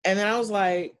 And then I was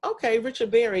like, okay,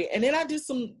 Richard Berry. And then I did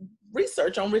some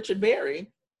research on Richard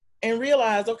Berry and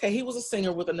realized, okay, he was a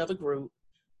singer with another group,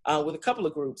 with a couple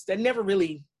of groups that never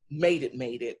really made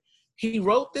it. He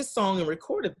wrote this song and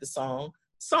recorded the song.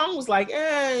 Song was like,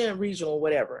 regional,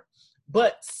 whatever.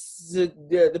 But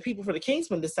the people for the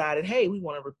Kingsmen decided, hey, we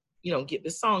want to, get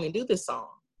this song and do this song.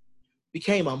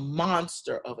 Became a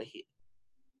monster of a hit.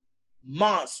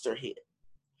 Monster hit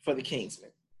for the Kingsmen.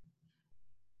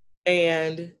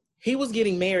 And he was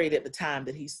getting married at the time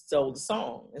that he sold the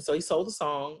song. And so he sold the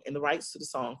song and the rights to the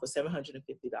song for $750.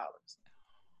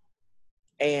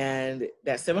 And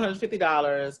that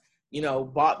 $750,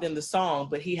 bought them the song,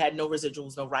 but he had no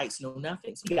residuals, no rights, no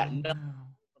nothing. So he got nothing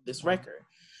from this record.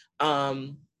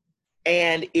 And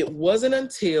it wasn't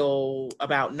until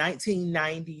about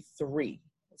 1993.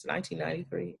 Was it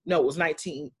 1993? No, it was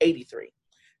 1983.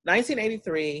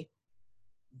 1983,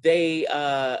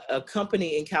 a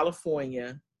company in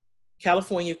California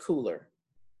Cooler,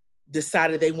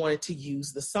 decided they wanted to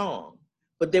use the song.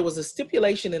 But there was a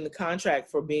stipulation in the contract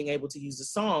for being able to use the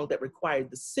song that required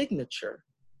the signature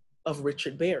of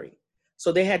Richard Berry.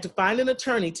 So they had to find an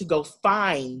attorney to go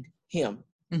find him,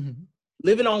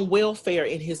 living on welfare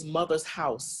in his mother's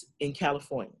house in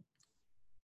California.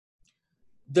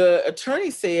 The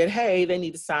attorney said, hey, they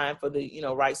need to sign for the,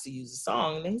 rights to use the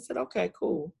song. And he said, okay,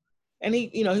 cool. And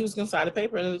he was going to sign the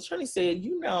paper. And the attorney said,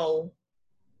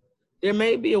 there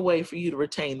may be a way for you to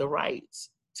retain the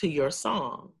rights to your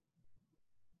song.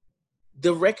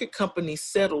 The record company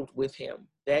settled with him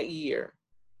that year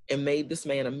and made this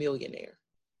man a millionaire.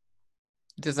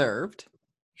 Deserved.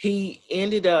 He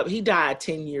died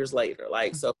 10 years later.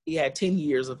 So he had 10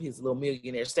 years of his little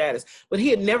millionaire status, but he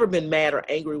had never been mad or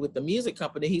angry with the music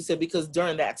company. He said, because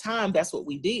during that time, that's what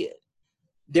we did.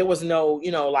 There was no,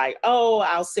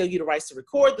 I'll sell you the rights to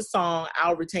record the song.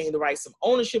 I'll retain the rights of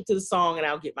ownership to the song, and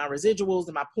I'll get my residuals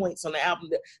and my points on the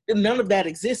album. None of that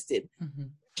existed,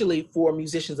 actually, for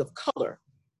musicians of color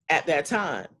at that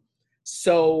time.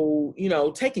 So,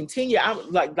 taking 10 years,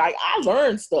 I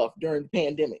learned stuff during the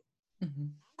pandemic.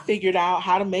 Figured out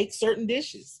how to make certain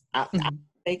dishes. I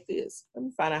make this. Let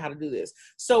me find out how to do this.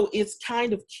 So it's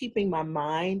kind of keeping my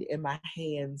mind and my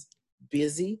hands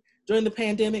busy during the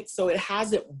pandemic. So it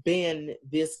hasn't been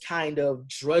this kind of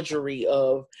drudgery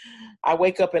of I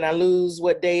wake up and I lose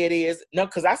what day it is. No,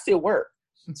 because I still work.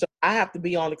 So I have to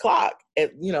be on the clock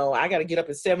at, I got to get up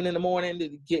at 7 a.m. to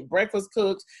get breakfast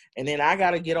cooked. And then I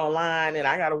got to get online and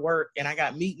I got to work and I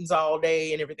got meetings all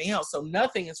day and everything else. So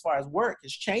nothing as far as work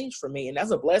has changed for me. And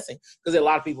that's a blessing because there are a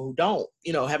lot of people who don't,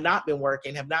 have not been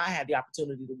working, have not had the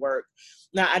opportunity to work.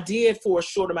 Now I did for a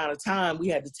short amount of time, we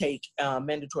had to take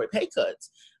mandatory pay cuts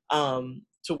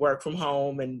to work from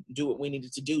home and do what we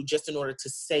needed to do just in order to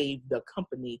save the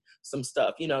company some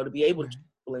stuff, to be able to keep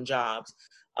people in jobs.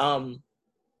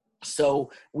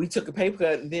 So we took a pay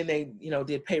cut and then they,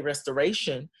 did pay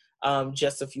restoration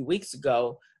just a few weeks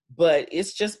ago. But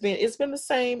it's been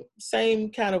the same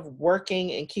kind of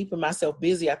working and keeping myself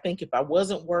busy. I think if I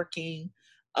wasn't working,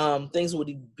 things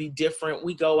would be different.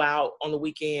 We go out on the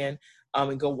weekend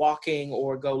and go walking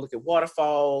or go look at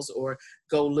waterfalls or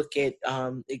go look at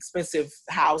expensive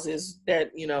houses that,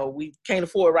 we can't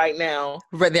afford right now.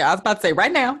 Right there. I was about to say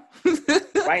right now.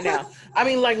 Right now. I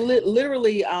mean,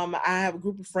 literally, I have a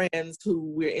group of friends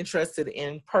who we're interested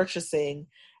in purchasing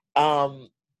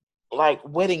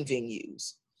wedding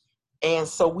venues. And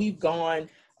so we've gone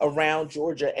around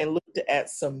Georgia and looked at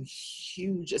some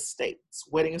huge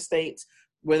wedding estates,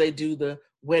 where they do the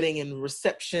wedding and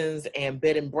receptions and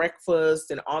bed and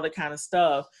breakfast and all that kind of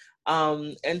stuff.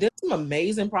 And there's some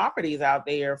amazing properties out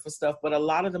there for stuff, but a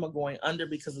lot of them are going under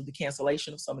because of the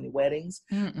cancellation of so many weddings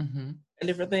and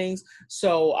different things.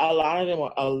 So a lot of them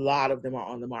are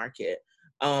on the market.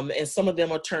 And some of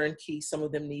them are turnkey, some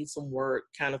of them need some work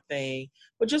kind of thing,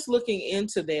 but just looking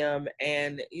into them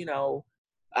and,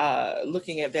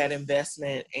 looking at that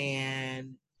investment.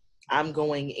 And I'm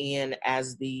going in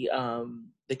as the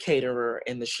caterer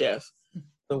and the chef,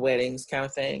 the weddings kind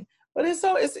of thing. But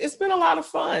it's been a lot of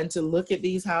fun to look at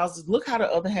these houses, look how the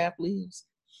other half lives,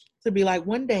 to be like,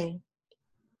 one day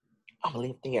I'm gonna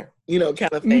live there,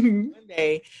 kind of thing. One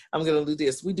day I'm gonna do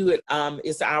this. We do it.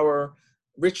 It's our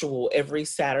ritual every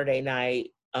Saturday night.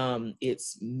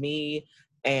 It's me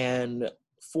and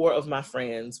 4 of my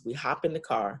friends, we hop in the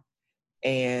car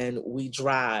and we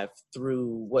drive through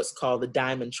what's called the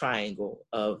Diamond Triangle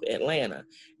of Atlanta.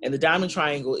 And the Diamond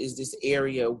Triangle is this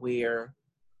area where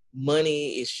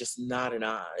money is just not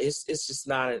it's just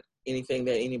not anything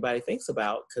that anybody thinks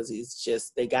about, because it's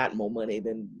just, they got more money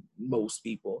than most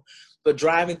people. But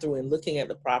driving through and looking at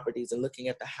the properties and looking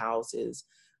at the houses,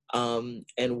 and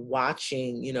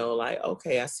watching, like,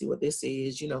 okay, I see what this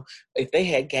is, if they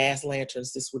had gas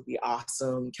lanterns, this would be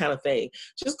awesome, kind of thing.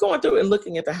 Just going through and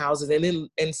looking at the houses,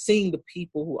 and seeing the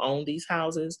people who own these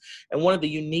houses. And one of the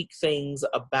unique things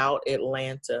about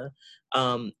Atlanta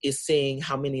is seeing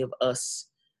how many of us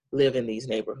live in these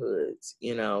neighborhoods.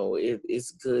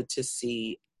 It's good to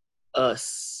see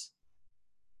us,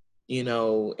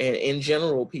 and in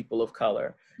general, people of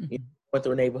color, going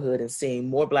through a neighborhood and seeing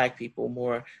more Black people,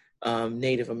 more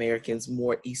Native Americans,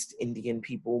 more East Indian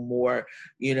people, more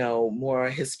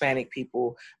Hispanic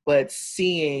people, but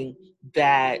seeing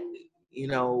that,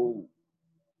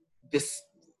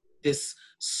 this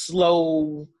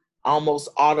slow, almost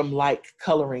autumn-like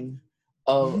coloring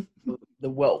of the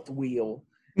wealth wheel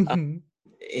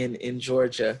in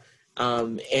Georgia,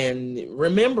 and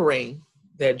remembering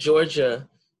that Georgia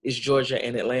is Georgia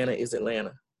and Atlanta is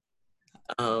Atlanta.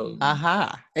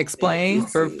 Explain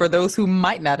for those who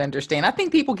might not understand. I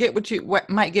think people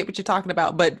might get what you're talking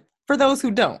about, but for those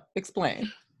who don't,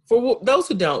 explain. For those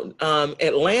who don't,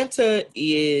 Atlanta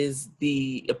is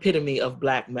the epitome of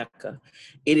Black Mecca.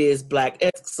 It is Black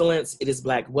excellence. It is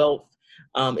Black wealth.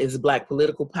 It is Black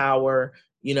political power.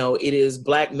 It is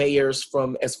Black mayors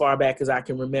from as far back as I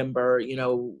can remember.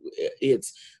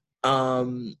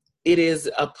 It is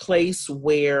a place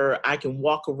where I can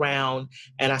walk around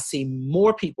and I see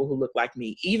more people who look like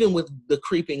me, even with the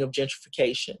creeping of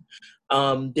gentrification.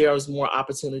 There is more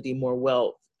opportunity, more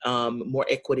wealth, more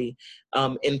equity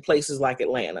in places like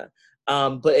Atlanta.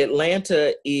 But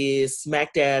Atlanta is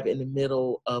smack dab in the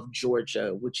middle of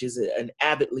Georgia, which is an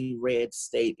avidly red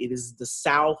state. It is the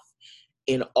South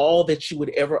in all that you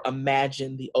would ever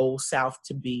imagine the old South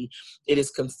to be. It is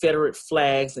Confederate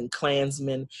flags and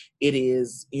Klansmen. It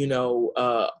is,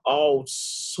 all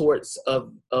sorts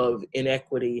of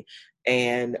inequity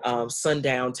and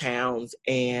sundown towns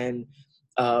and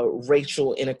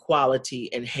racial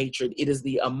inequality and hatred. It is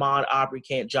the Ahmaud Arbery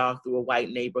can't jog through a white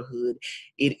neighborhood.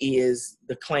 It is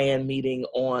the Klan meeting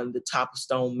on the top of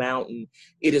Stone Mountain.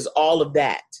 It is all of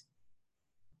that.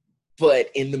 But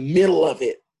in the middle of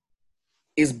it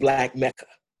is Black Mecca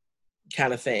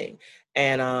kind of thing.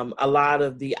 And a lot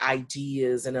of the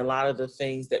ideas and a lot of the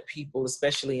things that people,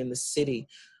 especially in the city,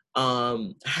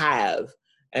 have,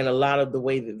 and a lot of the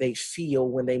way that they feel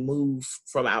when they move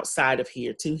from outside of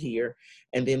here to here,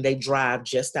 and then they drive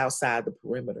just outside the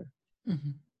perimeter.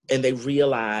 And they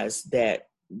realize that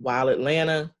while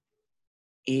Atlanta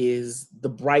is the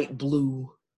bright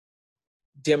blue,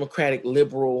 democratic,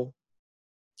 liberal,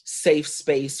 safe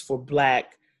space for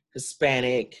Black,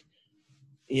 Hispanic,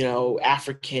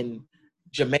 African,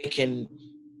 Jamaican,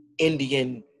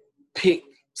 Indian, pick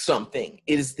something.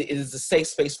 It is the safe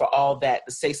space for all that.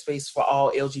 The safe space for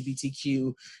all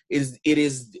LGBTQ. It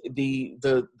is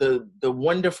the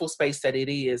wonderful space that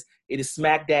it is. It is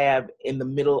smack dab in the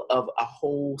middle of a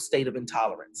whole state of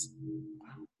intolerance.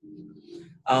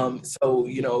 So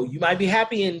you might be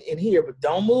happy in here, but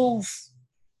don't move.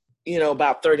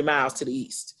 About 30 miles to the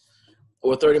east,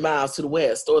 or 30 miles to the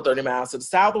west, or 30 miles to the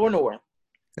south or north.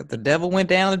 The devil went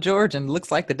down to Georgia, and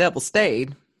looks like the devil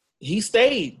stayed. He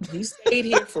stayed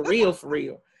here for real, for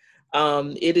real.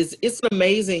 It's an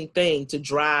amazing thing to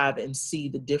drive and see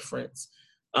the difference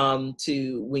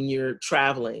to when you're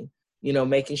traveling,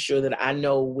 making sure that I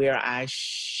know where I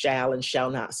shall and shall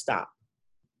not stop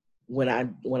when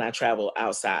I travel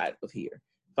outside of here.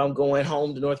 If I'm going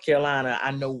home to North Carolina,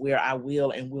 I know where I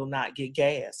will and will not get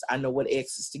gas. I know what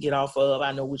exits to get off of.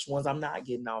 I know which ones I'm not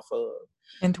getting off of.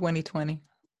 In 2020.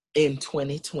 In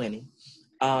 2020.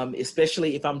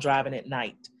 Especially if I'm driving at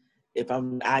night.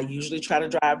 I usually try to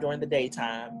drive during the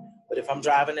daytime, but if I'm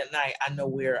driving at night, I know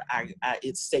where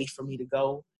it's safe for me to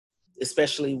go,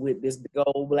 especially with this big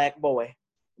old Black boy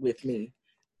with me.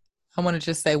 I want to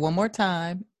just say one more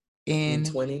time, in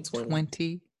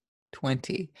 2020.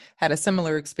 Had a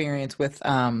similar experience with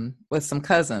some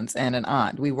cousins and an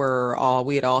aunt. We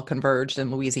had all converged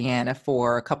in Louisiana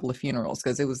for a couple of funerals,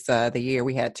 because it was the year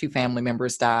we had 2 family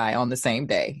members die on the same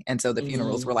day, and so the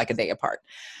funerals were like a day apart.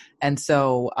 And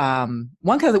so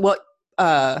one cousin,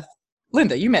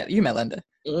 Linda, you met Linda.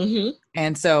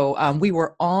 And so we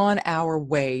were on our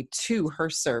way to her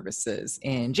services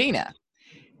in Gina,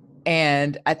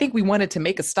 and I think we wanted to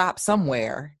make a stop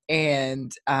somewhere,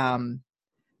 and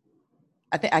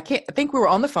I think we were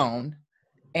on the phone,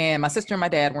 and my sister and my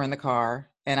dad were in the car,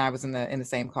 and I was in the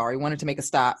same car. We wanted to make a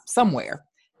stop somewhere.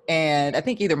 And I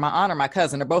think either my aunt or my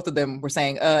cousin or both of them were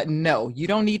saying, no, you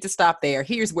don't need to stop there.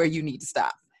 Here's where you need to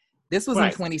stop. This was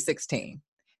in 2016.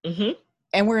 Mm-hmm.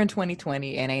 And we're in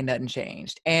 2020 and ain't nothing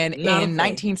changed. And in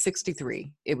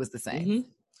 1963, it was the same. Mm-hmm.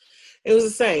 It was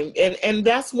the same. And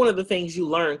that's one of the things you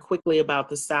learn quickly about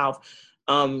the South.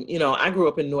 I grew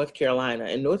up in North Carolina,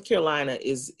 and North Carolina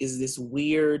is this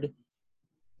weird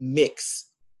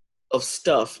mix of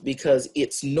stuff because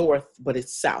it's North, but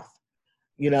it's South.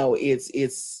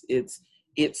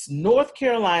 It's North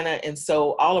Carolina. And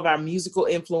so all of our musical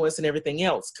influence and everything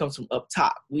else comes from up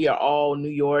top. We are all New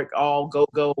York, all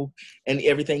go, and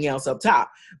everything else up top.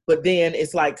 But then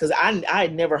it's like, cause I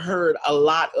had never heard a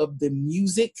lot of the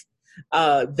music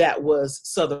that was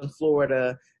Southern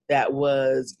Florida, that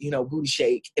was, Booty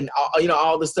Shake and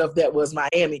all the stuff that was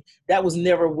Miami. That was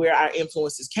never where our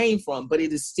influences came from, but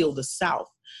it is still the South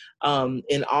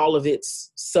in all of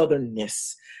its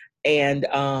Southernness. And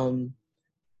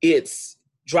it's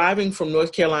driving from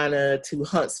North Carolina to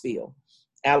Huntsville,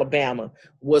 Alabama,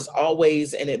 was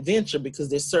always an adventure because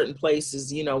there's certain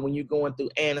places, when you're going through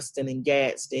Anniston and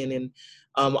Gadsden and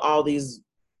all these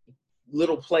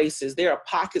little places, there are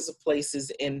pockets of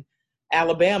places in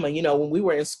Alabama. When we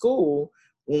were in school,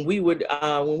 when we were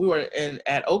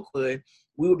at Oakwood,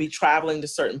 we would be traveling to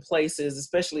certain places,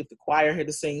 especially if the choir had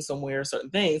to sing somewhere,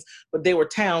 certain things, but they were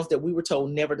towns that we were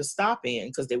told never to stop in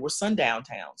because they were sundown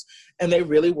towns. And they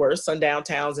really were sundown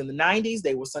towns in the 90s.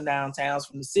 They were sundown towns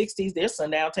from the 60s. They're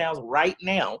sundown towns right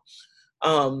now,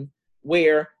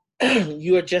 where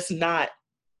you are just not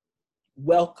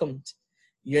welcomed.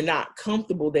 You're not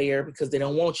comfortable there because they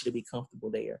don't want you to be comfortable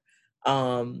there.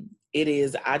 It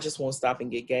is, I just want to stop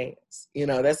and get gas.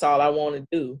 That's all I want to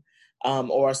do.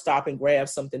 Or stop and grab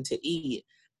something to eat.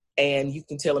 And you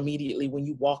can tell immediately when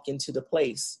you walk into the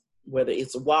place, whether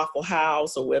it's a Waffle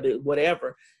House or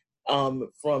whatever, from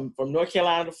North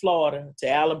Carolina to Florida, to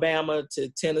Alabama, to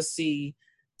Tennessee,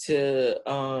 to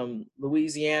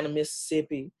Louisiana,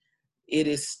 Mississippi, it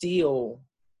is still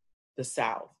the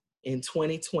South. In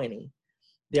 2020,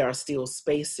 there are still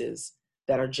spaces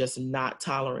that are just not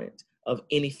tolerant of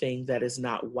anything that is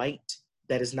not white,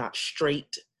 that is not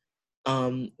straight,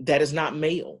 that is not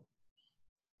male,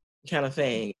 kind of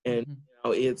thing. And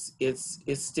it's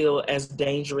still as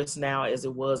dangerous now as it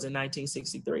was in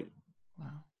 1963.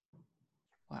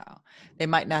 Wow. They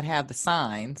might not have the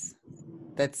signs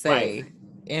that say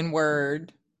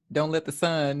N-word, don't let the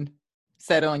sun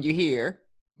set on you here,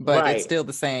 but it's still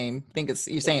the same. I think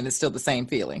you're saying it's still the same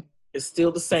feeling. It's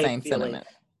still the same feeling.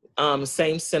 Sentiment.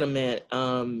 Same sentiment.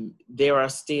 There are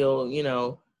still,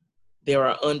 there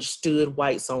are understood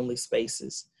whites only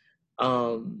spaces.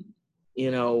 When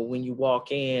you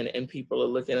walk in and people are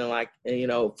looking at like,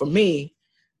 for me,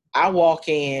 I walk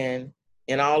in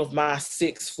and all of my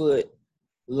 6-foot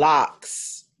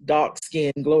locks, dark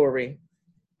skin glory.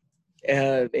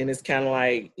 And it's kind of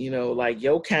like, like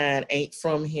your kind ain't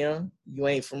from here. You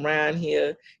ain't from around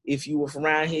here. If you were from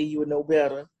around here, you would know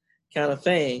better, kind of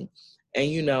thing.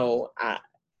 And,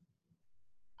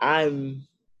 I'm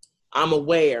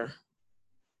aware.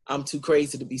 I'm too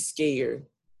crazy to be scared.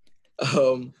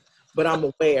 But I'm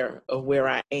aware of where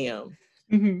I am.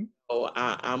 Mm-hmm. So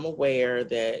I'm aware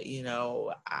that,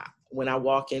 when I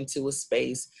walk into a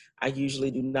space, I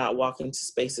usually do not walk into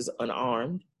spaces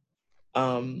unarmed.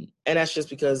 And that's just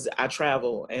because I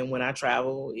travel. And when I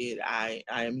travel, I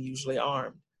am usually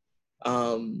armed.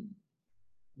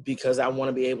 Because I want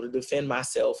to be able to defend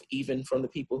myself, even from the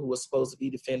people who are supposed to be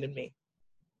defending me.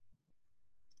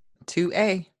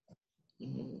 2A.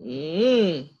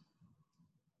 Mm-hmm.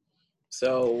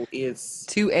 So it's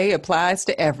 2A applies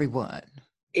to everyone.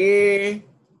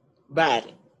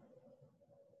 Everybody.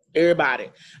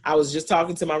 I was just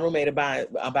talking to my roommate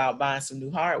about buying some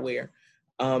new hardware.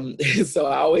 So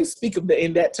I always speak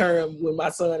in that term when my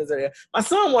son is there. My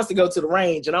son wants to go to the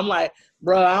range, and I'm like,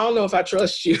 bro, I don't know if I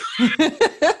trust you.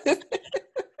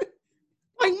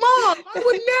 Like, Mom, I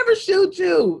would never shoot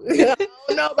you. I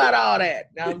don't know about all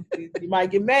that. Now, you might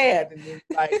get mad. And it's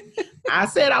like, I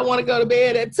said I want to go to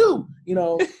bed at 2,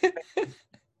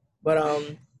 But,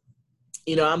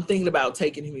 I'm thinking about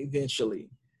taking him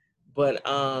eventually. But,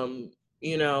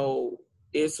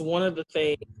 it's one of the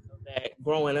things that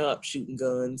growing up shooting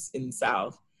guns in the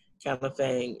South kind of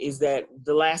thing is that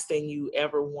the last thing you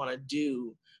ever want to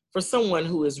do for someone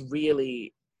who is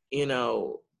really,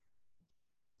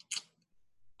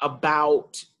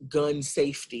 about gun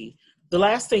safety, the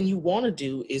last thing you want to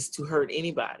do is to hurt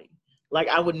anybody. Like,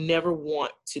 I would never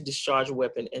want to discharge a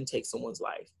weapon and take someone's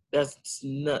life. I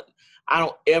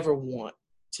don't ever want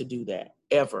to do that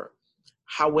ever.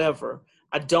 However,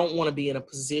 I don't want to be in a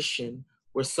position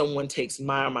where someone takes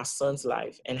my or my son's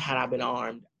life, and had I been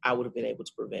armed, I would have been able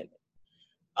to prevent it.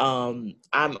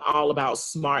 I'm all about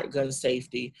smart gun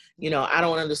safety. I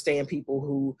don't understand people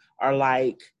who are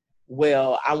like,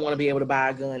 well, I want to be able to buy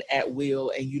a gun at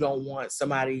will, and you don't want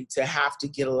somebody to have to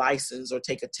get a license or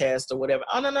take a test or whatever.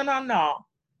 Oh, no.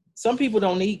 Some people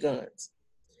don't need guns.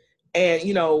 And,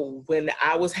 when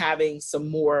I was having some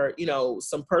more,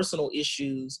 some personal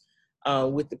issues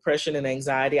with depression and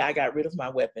anxiety, I got rid of my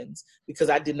weapons because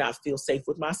I did not feel safe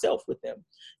with myself with them.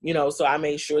 So I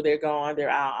made sure they're gone, they're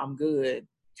out, I'm good,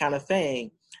 kind of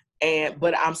thing.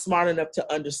 But I'm smart enough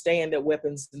to understand that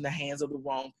weapons in the hands of the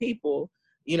wrong people,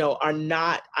 are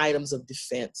not items of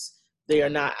defense. They are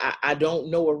not. I don't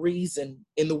know a reason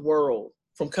in the world,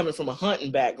 from coming from a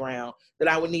hunting background, that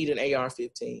I would need an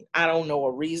AR-15. I don't know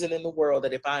a reason in the world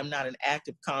that if I'm not in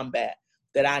active combat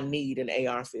that I need an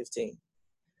AR-15.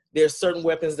 There's certain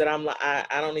weapons that I'm like,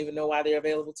 I don't even know why they're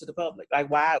available to the public. Like,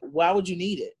 why would you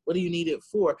need it? What do you need it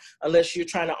for? Unless you're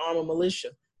trying to arm a militia.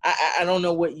 I don't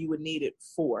know what you would need it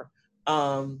for.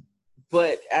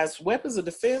 But as weapons of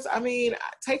defense, I mean,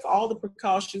 take all the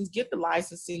precautions, get the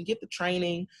licensing, get the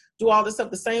training, do all this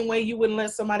stuff the same way you wouldn't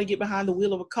let somebody get behind the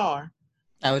wheel of a car.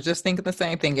 I was just thinking the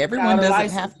same thing. Everyone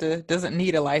doesn't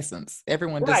need a license.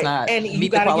 Everyone does not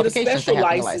meet the qualifications to have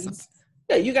a license.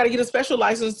 Yeah, you got to get a special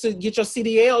license to get your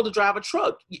CDL to drive a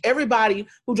truck. Everybody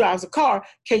who drives a car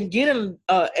can get an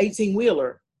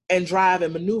 18-wheeler and drive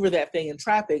and maneuver that thing in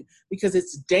traffic, because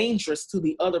it's dangerous to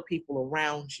the other people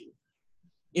around you.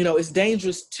 It's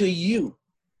dangerous to you,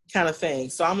 kind of thing.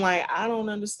 So I'm like, I don't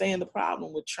understand the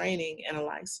problem with training and a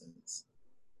license.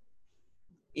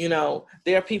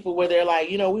 There are people where they're like,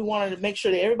 we wanted to make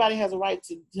sure that everybody has a right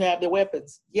to have their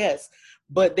weapons. Yes,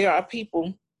 but there are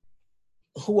people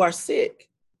who are sick,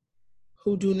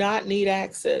 who do not need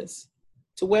access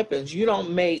to weapons. You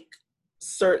don't make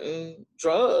certain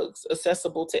drugs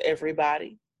accessible to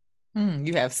everybody.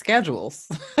 You have schedules.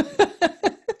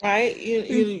 Right?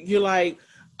 You're like,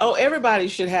 oh, everybody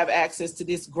should have access to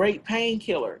this great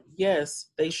painkiller. Yes,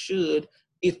 they should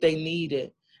if they need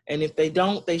it. And if they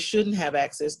don't, they shouldn't have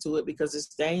access to it because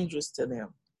it's dangerous to them.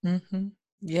 Mm-hmm.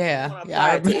 Yeah. You want to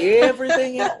apply it to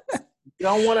everything else. You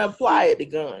don't want to apply it to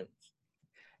guns.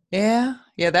 Yeah,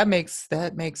 that makes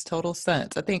total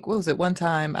sense. I think, what was it? One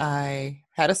time I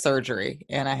had a surgery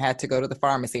and I had to go to the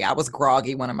pharmacy. I was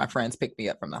groggy. One of my friends picked me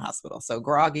up from the hospital. So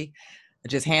groggy, I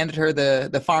just handed her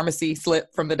the pharmacy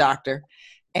slip from the doctor.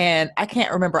 And I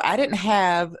can't remember. I didn't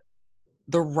have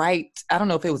the right, I don't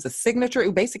know if it was a signature.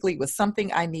 It basically was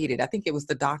something I needed. I think it was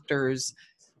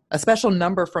a special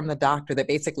number from the doctor that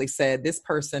basically said this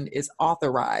person is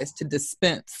authorized to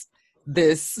dispense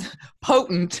this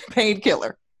potent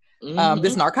painkiller.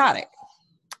 This narcotic.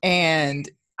 And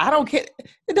I don't care.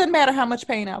 It doesn't matter how much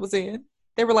pain I was in.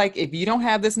 They were like, if you don't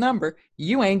have this number,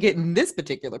 you ain't getting this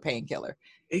particular painkiller.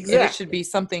 Exactly. And it should be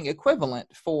something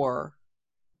equivalent for,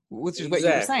 which is what you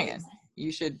were saying.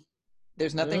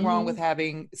 There's nothing wrong with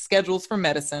having schedules for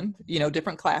medicine,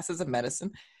 different classes of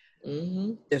medicine.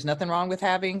 Mm-hmm. There's nothing wrong with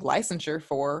having licensure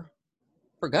for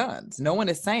guns. No one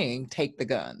is saying take the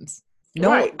guns. No,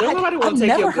 right. I've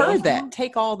never heard that.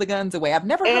 Take all the guns away. I've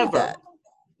never heard that.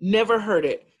 Never heard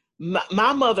it.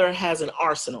 My mother has an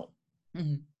arsenal,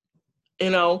 and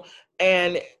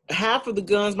half of the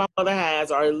guns my mother has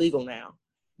are illegal now.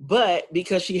 But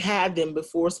because she had them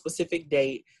before a specific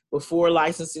date, before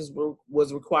licenses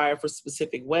was required for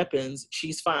specific weapons,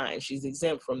 she's fine. She's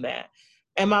exempt from that.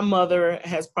 And my mother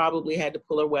has probably had to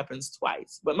pull her weapons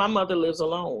twice. But my mother lives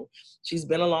alone. She's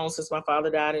been alone since my father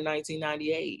died in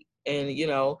 1998. And,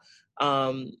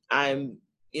 I'm,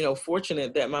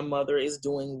 fortunate that my mother is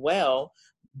doing well.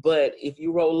 But if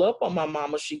you roll up on my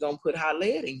mama, she gonna put hot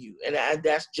lead in you. And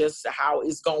that's just how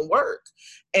it's gonna work.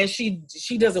 And she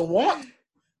doesn't want.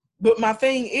 But my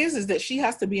thing is that she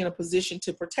has to be in a position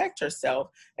to protect herself.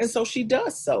 And so she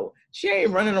does so. She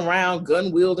ain't running around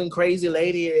gun wielding crazy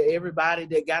lady, everybody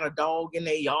that got a dog in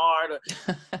their yard.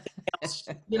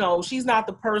 She's not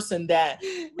the person that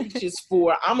reaches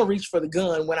for, I'm going to reach for the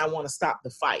gun when I want to stop the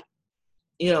fight,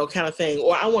 kind of thing.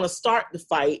 Or I want to start the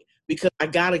fight because I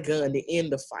got a gun to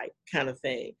end the fight, kind of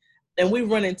thing. And we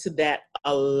run into that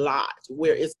a lot,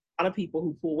 where it's a lot of people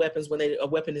who pull weapons when a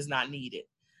weapon is not needed.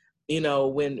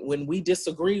 When we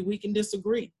disagree, we can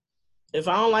disagree. If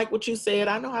I don't like what you said,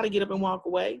 I know how to get up and walk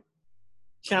away,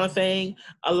 kind of thing.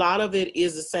 A lot of it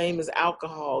is the same as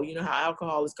alcohol. You know how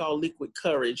alcohol is called liquid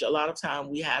courage. A lot of time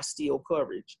we have steel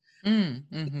courage.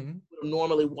 Mm-hmm.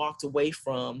 Normally walked away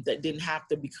from, that didn't have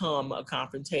to become a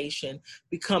confrontation,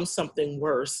 become something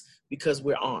worse because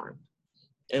we're armed.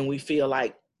 and we feel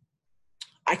like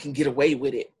I can get away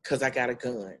with it because I got a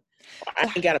gun. I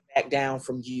ain't got to back down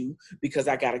from you because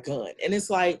I got a gun. And it's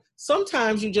like,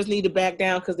 sometimes you just need to back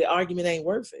down because the argument ain't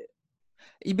worth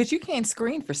it. But you can't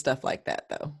screen for stuff like that,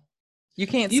 though. You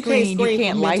can't You screen for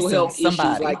license mental health somebody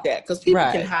issues like that because people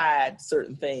Right. can hide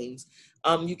certain things.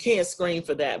 You can't screen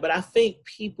for that. But I think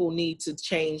people need to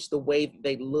change the way that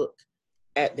they look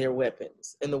at their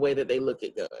weapons and the way that they look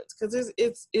at guns, because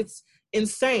it's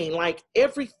insane. Like,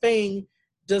 everything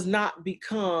does not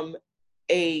become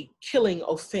a killing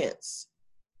offense.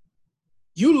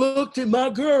 You looked at my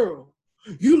girl.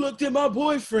 You looked at my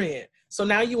boyfriend. So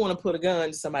now you want to put a gun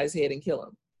to somebody's head and kill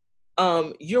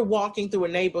them. You're walking through a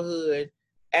neighborhood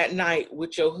at night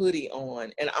with your hoodie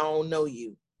on, and I don't know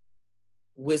you,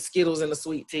 with Skittles and a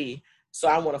sweet tea. So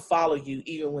I want to follow you,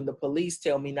 even when the police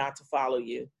tell me not to follow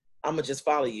you. I'm gonna just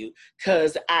follow you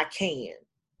because I can,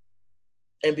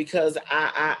 and because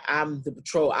I'm the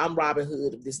patrol. I'm Robin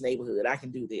Hood of this neighborhood. I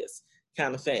can do this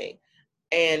kind of thing.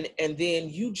 And then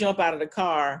you jump out of the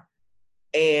car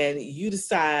and you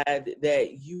decide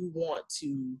that you want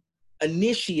to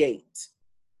initiate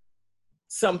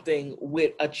something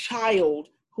with a child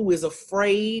who is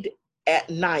afraid at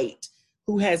night,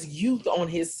 who has youth on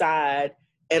his side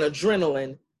and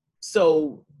adrenaline.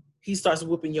 So he starts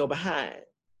whooping your behind.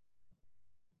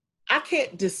 I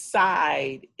can't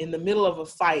decide in the middle of a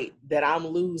fight that I'm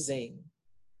losing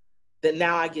that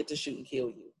now I get to shoot and kill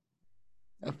you.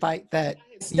 A fight that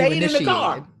you Stayed initiated. in the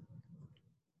car.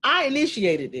 I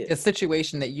initiated it. A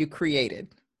situation that you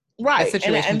created. Right. A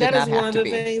situation And did that not is one have of to the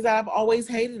be. things that I've always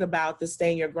hated about the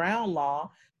stand your ground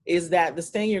law, is that the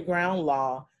stand your ground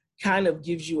law kind of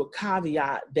gives you a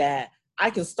caveat that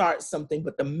I can start something,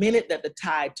 but the minute that the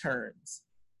tide turns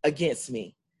against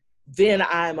me, then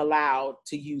I'm allowed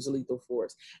to use lethal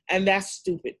force. And that's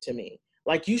stupid to me.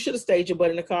 Like, you should have stayed your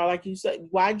butt in the car, like you said.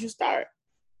 Why'd you start?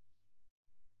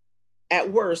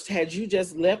 At worst, had you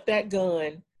just left that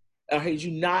gun, or had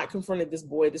you not confronted this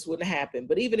boy, this wouldn't have happened.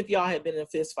 But even if y'all had been in a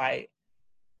fist fight,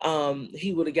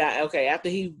 he would have got, okay, after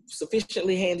he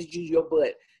sufficiently handed you your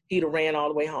butt, he'd have ran all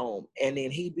the way home. And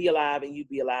then he'd be alive and you'd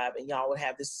be alive, and y'all would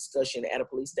have this discussion at a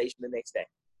police station the next day.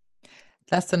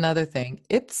 That's another thing.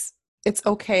 It's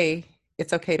okay.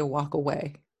 It's okay to walk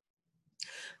away.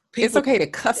 It's okay to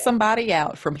cuss somebody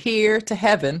out from here to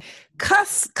heaven.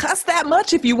 Cuss that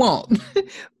much if you want,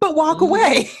 but walk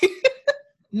away.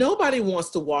 Nobody wants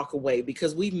to walk away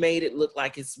because we've made it look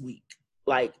like it's weak.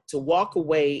 Like, to walk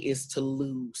away is to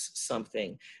lose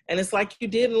something. And it's like, you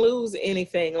didn't lose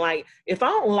anything. Like, if I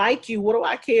don't like you, what do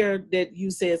I care that you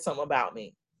said something about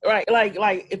me? Right? Like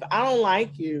if I don't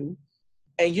like you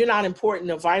and you're not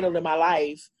important or vital to my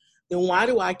life, then why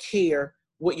do I care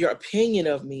what your opinion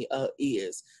of me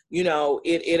is? You know,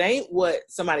 it ain't what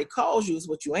somebody calls you, it's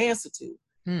what you answer to.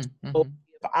 Mm-hmm. So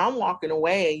if I'm walking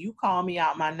away and you call me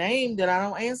out my name, then I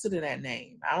don't answer to that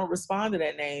name. I don't respond to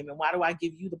that name. And why do I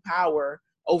give you the power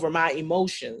over my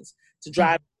emotions to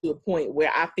drive to a point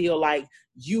where I feel like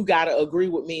you got to agree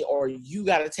with me, or you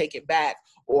got to take it back,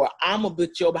 or I'm a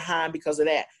bit your behind because of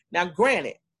that? Now,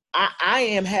 granted, I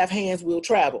am have hands will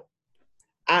travel.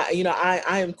 I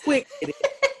am quick at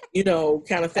it,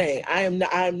 kind of thing. I'm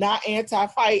not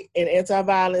anti-fight and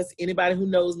anti-violence. Anybody who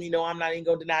knows me know I'm not even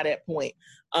going to deny that point.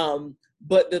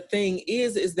 But the thing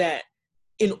is that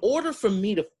in order for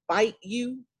me to fight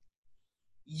you,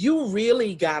 you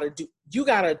really you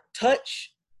gotta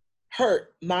touch,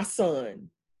 hurt my son.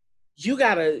 You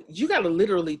gotta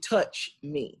literally touch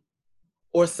me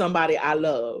or somebody I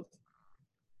love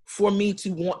for me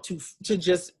to want to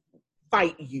just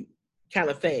fight you, kind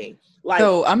of thing. Like,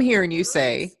 so I'm hearing you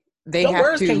say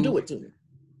words can't do it to me.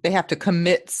 They have to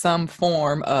commit some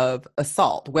form of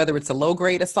assault, whether it's a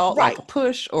low-grade assault, Right, like a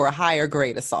push, or a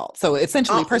higher-grade assault. So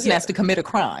essentially, a person has to commit a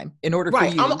crime in order for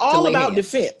you I'm all to lay about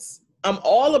hands. defense. I'm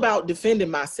all about defending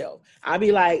myself. I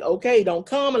be like, okay, don't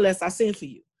come unless I send for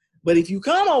you. But if you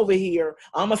come over here,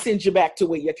 I'm gonna send you back to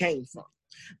where you came from.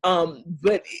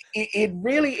 But it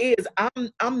really is.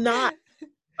 I'm not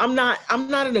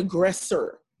an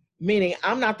aggressor. Meaning,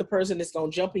 I'm not the person that's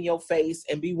going to jump in your face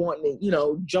and be wanting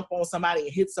to, jump on somebody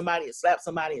and hit somebody and slap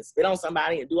somebody and spit on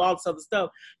somebody and do all this other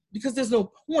stuff, because there's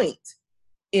no point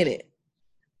in it.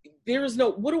 There is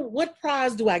no, what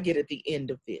prize do I get at the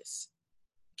end of this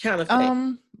kind of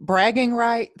thing? Bragging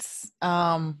rights,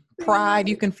 pride.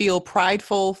 You can feel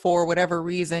prideful for whatever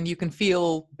reason. You can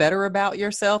feel better about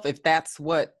yourself if that's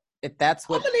what. I'm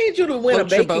gonna need you to win a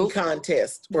baking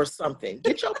contest or something.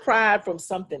 Get your pride from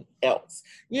something else.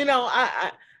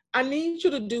 I need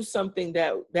you to do something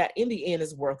that in the end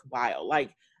is worthwhile.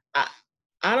 Like,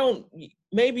 I don't,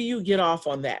 maybe you get off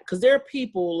on that, because there are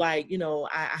people like, you know,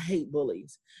 I hate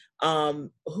bullies,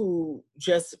 who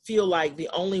just feel like the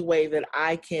only way that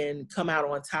I can come out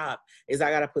on top is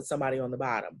I got to put somebody on the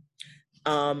bottom.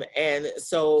 And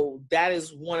so that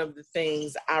is one of the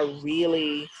things I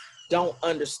really don't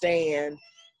understand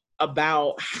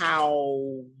about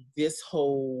how this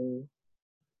whole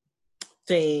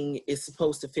thing is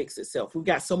supposed to fix itself. We've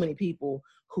got so many people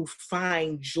who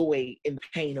find joy in the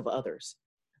pain of others.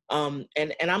 And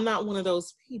I'm not one of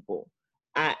those people.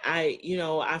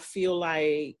 I feel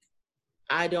like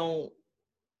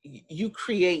you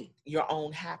create your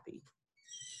own happy,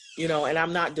 you know, and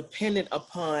I'm not dependent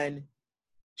upon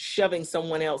shoving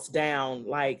someone else down.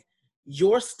 Like,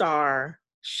 your star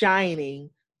shining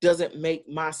doesn't make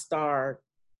my star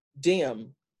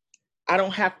dim. I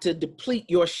don't have to deplete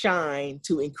your shine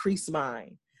to increase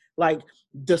mine. Like,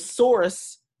 the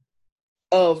source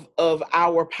of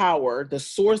our power, the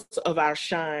source of our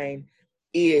shine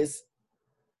is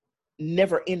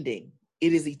never ending.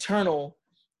 It is eternal.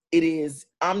 It is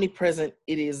omnipresent.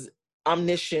 It is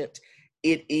omniscient.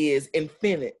 It is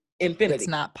infinite. Infinity. It's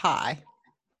not pi.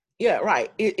 Yeah,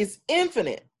 right. It's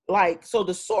infinite. Like, so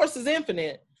the source is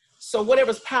infinite. So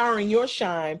whatever's powering your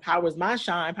shine powers my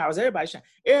shine, powers everybody's shine.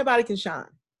 Everybody can shine.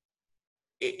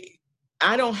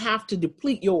 I don't have to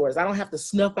deplete yours. I don't have to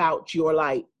snuff out your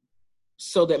light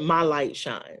so that my light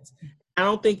shines. I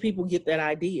don't think people get that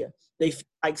idea. They feel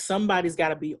like somebody's got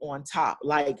to be on top.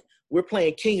 Like, we're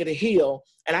playing King of the Hill,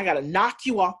 and I got to knock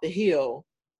you off the hill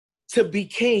to be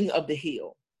king of the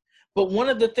hill. But one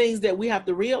of the things that we have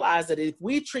to realize that if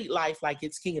we treat life like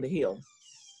it's King of the Hill,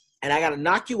 and I got to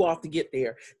knock you off to get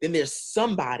there, then there's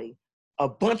somebody, a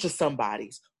bunch of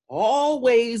somebodies,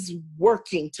 always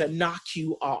working to knock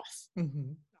you off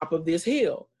top of this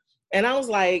hill. And I was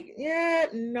like, yeah,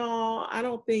 no, I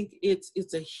don't think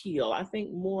it's a hill. I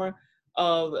think more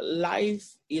of life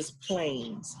is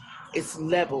planes, it's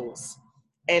levels.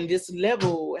 And this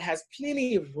level has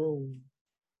plenty of room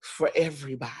for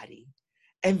everybody.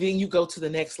 And then you go to the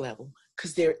next level,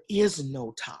 because there is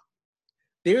no top.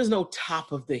 There's no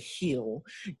top of the hill.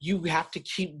 You have to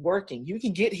keep working. You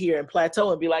can get here and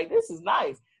plateau and be like, this is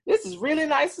nice. This is really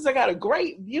nice. I got a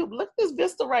great view. Look at this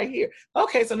vista right here.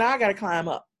 Okay, so now I got to climb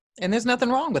up. And there's nothing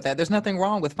wrong with that. There's nothing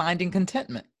wrong with finding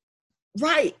contentment.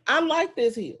 Right. I like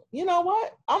this hill. You know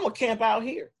what? I'm going to camp out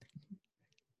here.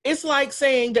 It's like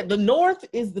saying that the north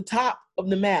is the top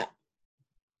of the map,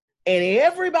 and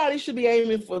everybody should be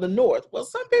aiming for the north. Well,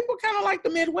 some people kind of like the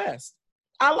Midwest.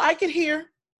 I like it here.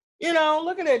 You know,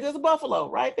 look at that. There's a buffalo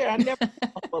right there. I never seen a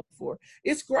buffalo before.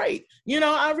 It's great. You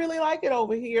know, I really like it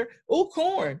over here. Oh,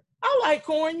 corn. I like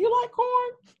corn. You like corn?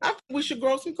 I think we should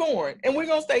grow some corn. And we're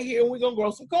going to stay here and we're going to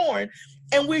grow some corn.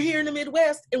 And we're here in the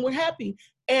Midwest and we're happy.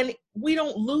 And we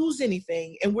don't lose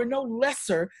anything. And we're no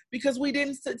lesser because we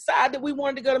didn't decide that we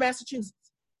wanted to go to Massachusetts.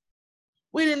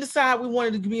 We didn't decide we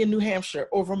wanted to be in New Hampshire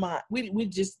or Vermont. We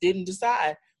just didn't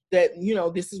decide that, you know,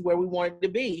 this is where we wanted to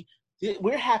be.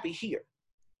 We're happy here.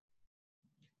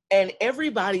 And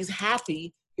everybody's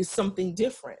happy is something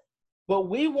different. But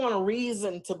we want a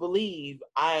reason to believe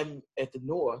I'm at the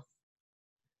north.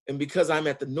 And because I'm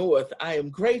at the north, I am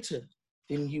greater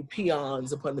than you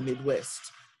peons upon the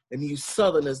Midwest and you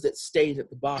Southerners that stayed at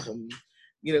the bottom,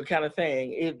 you know, kind of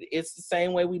thing. It's the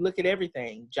same way we look at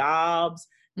everything. Jobs,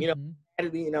 you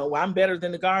know, I'm better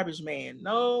than the garbage man.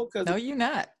 No, because no, you're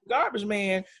not. Garbage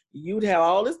man, you'd have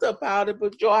all this stuff piled up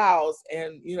at your house,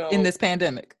 and you know, in this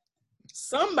pandemic.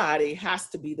 Somebody has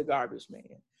to be the garbage man.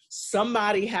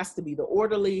 Somebody has to be the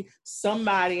orderly.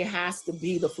 Somebody has to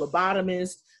be the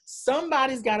phlebotomist.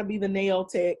 Somebody's got to be the nail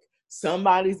tech.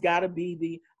 Somebody's got to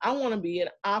be I want to be an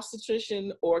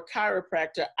obstetrician or a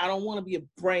chiropractor. I don't want to be a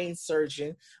brain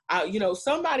surgeon.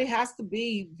 Somebody has to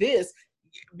be this,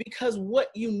 because what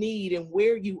you need and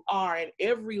where you are at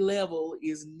every level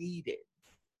is needed.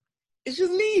 It's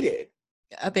just needed.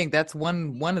 I think that's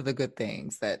one of the good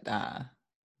things that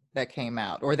came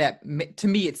out, or that to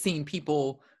me it seemed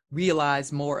people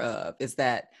realize more of, is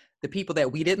that the people that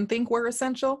we didn't think were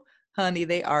essential, honey,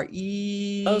 they are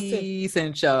essential.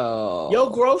 Your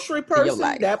grocery person,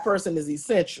 that person is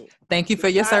essential. Thank you for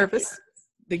your service.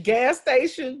 The gas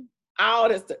station, all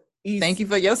that stuff. Thank you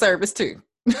for your service too.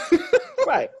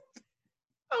 Right.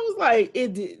 I was like,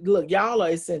 look, y'all are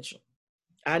essential.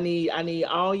 I need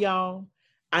all y'all.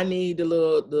 I need the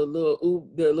little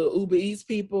Uber Eats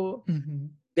people. Mm-hmm.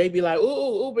 They be like,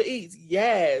 ooh, Uber Eats,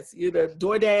 yes.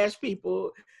 DoorDash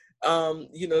people,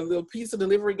 little pizza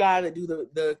delivery guy that do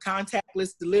the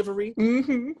contactless delivery.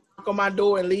 Mm-hmm. Knock on my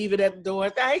door and leave it at the door.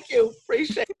 Thank you,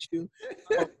 appreciate you.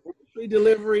 Free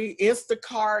delivery,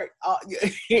 Instacart,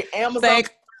 Amazon.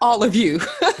 Thank all of you.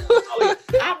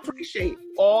 I appreciate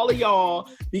all of y'all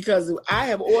because I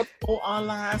have ordered more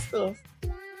online stuff.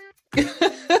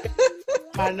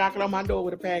 Somebody knocking on my door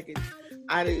with a package.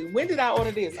 When did I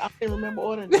order this? I can't remember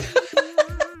ordering this.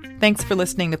 Thanks for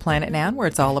listening to Planet Noun, where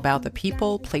it's all about the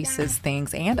people, places,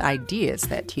 things, and ideas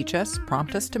that teach us,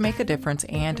 prompt us to make a difference,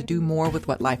 and do more with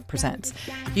what life presents.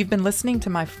 You've been listening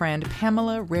to my friend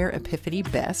Pamela Rare Epiphany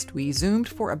Best. We Zoomed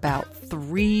for about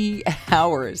 3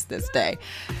 hours this day.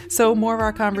 So more of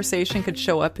our conversation could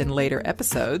show up in later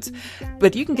episodes.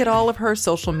 But you can get all of her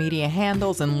social media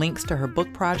handles and links to her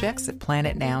book projects at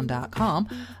planetnoun.com.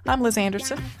 I'm Liz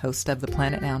Anderson, host of the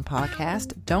Planet Noun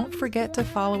podcast. Don't forget to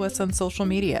follow us on social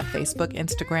media. Facebook,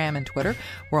 Instagram, and Twitter.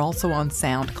 We're also on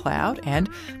SoundCloud. And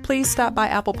please stop by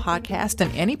Apple Podcast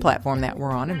and any platform that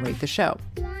we're on and rate the show.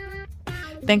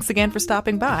 Thanks again for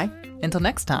stopping by. Until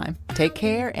next time, take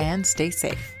care and stay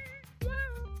safe.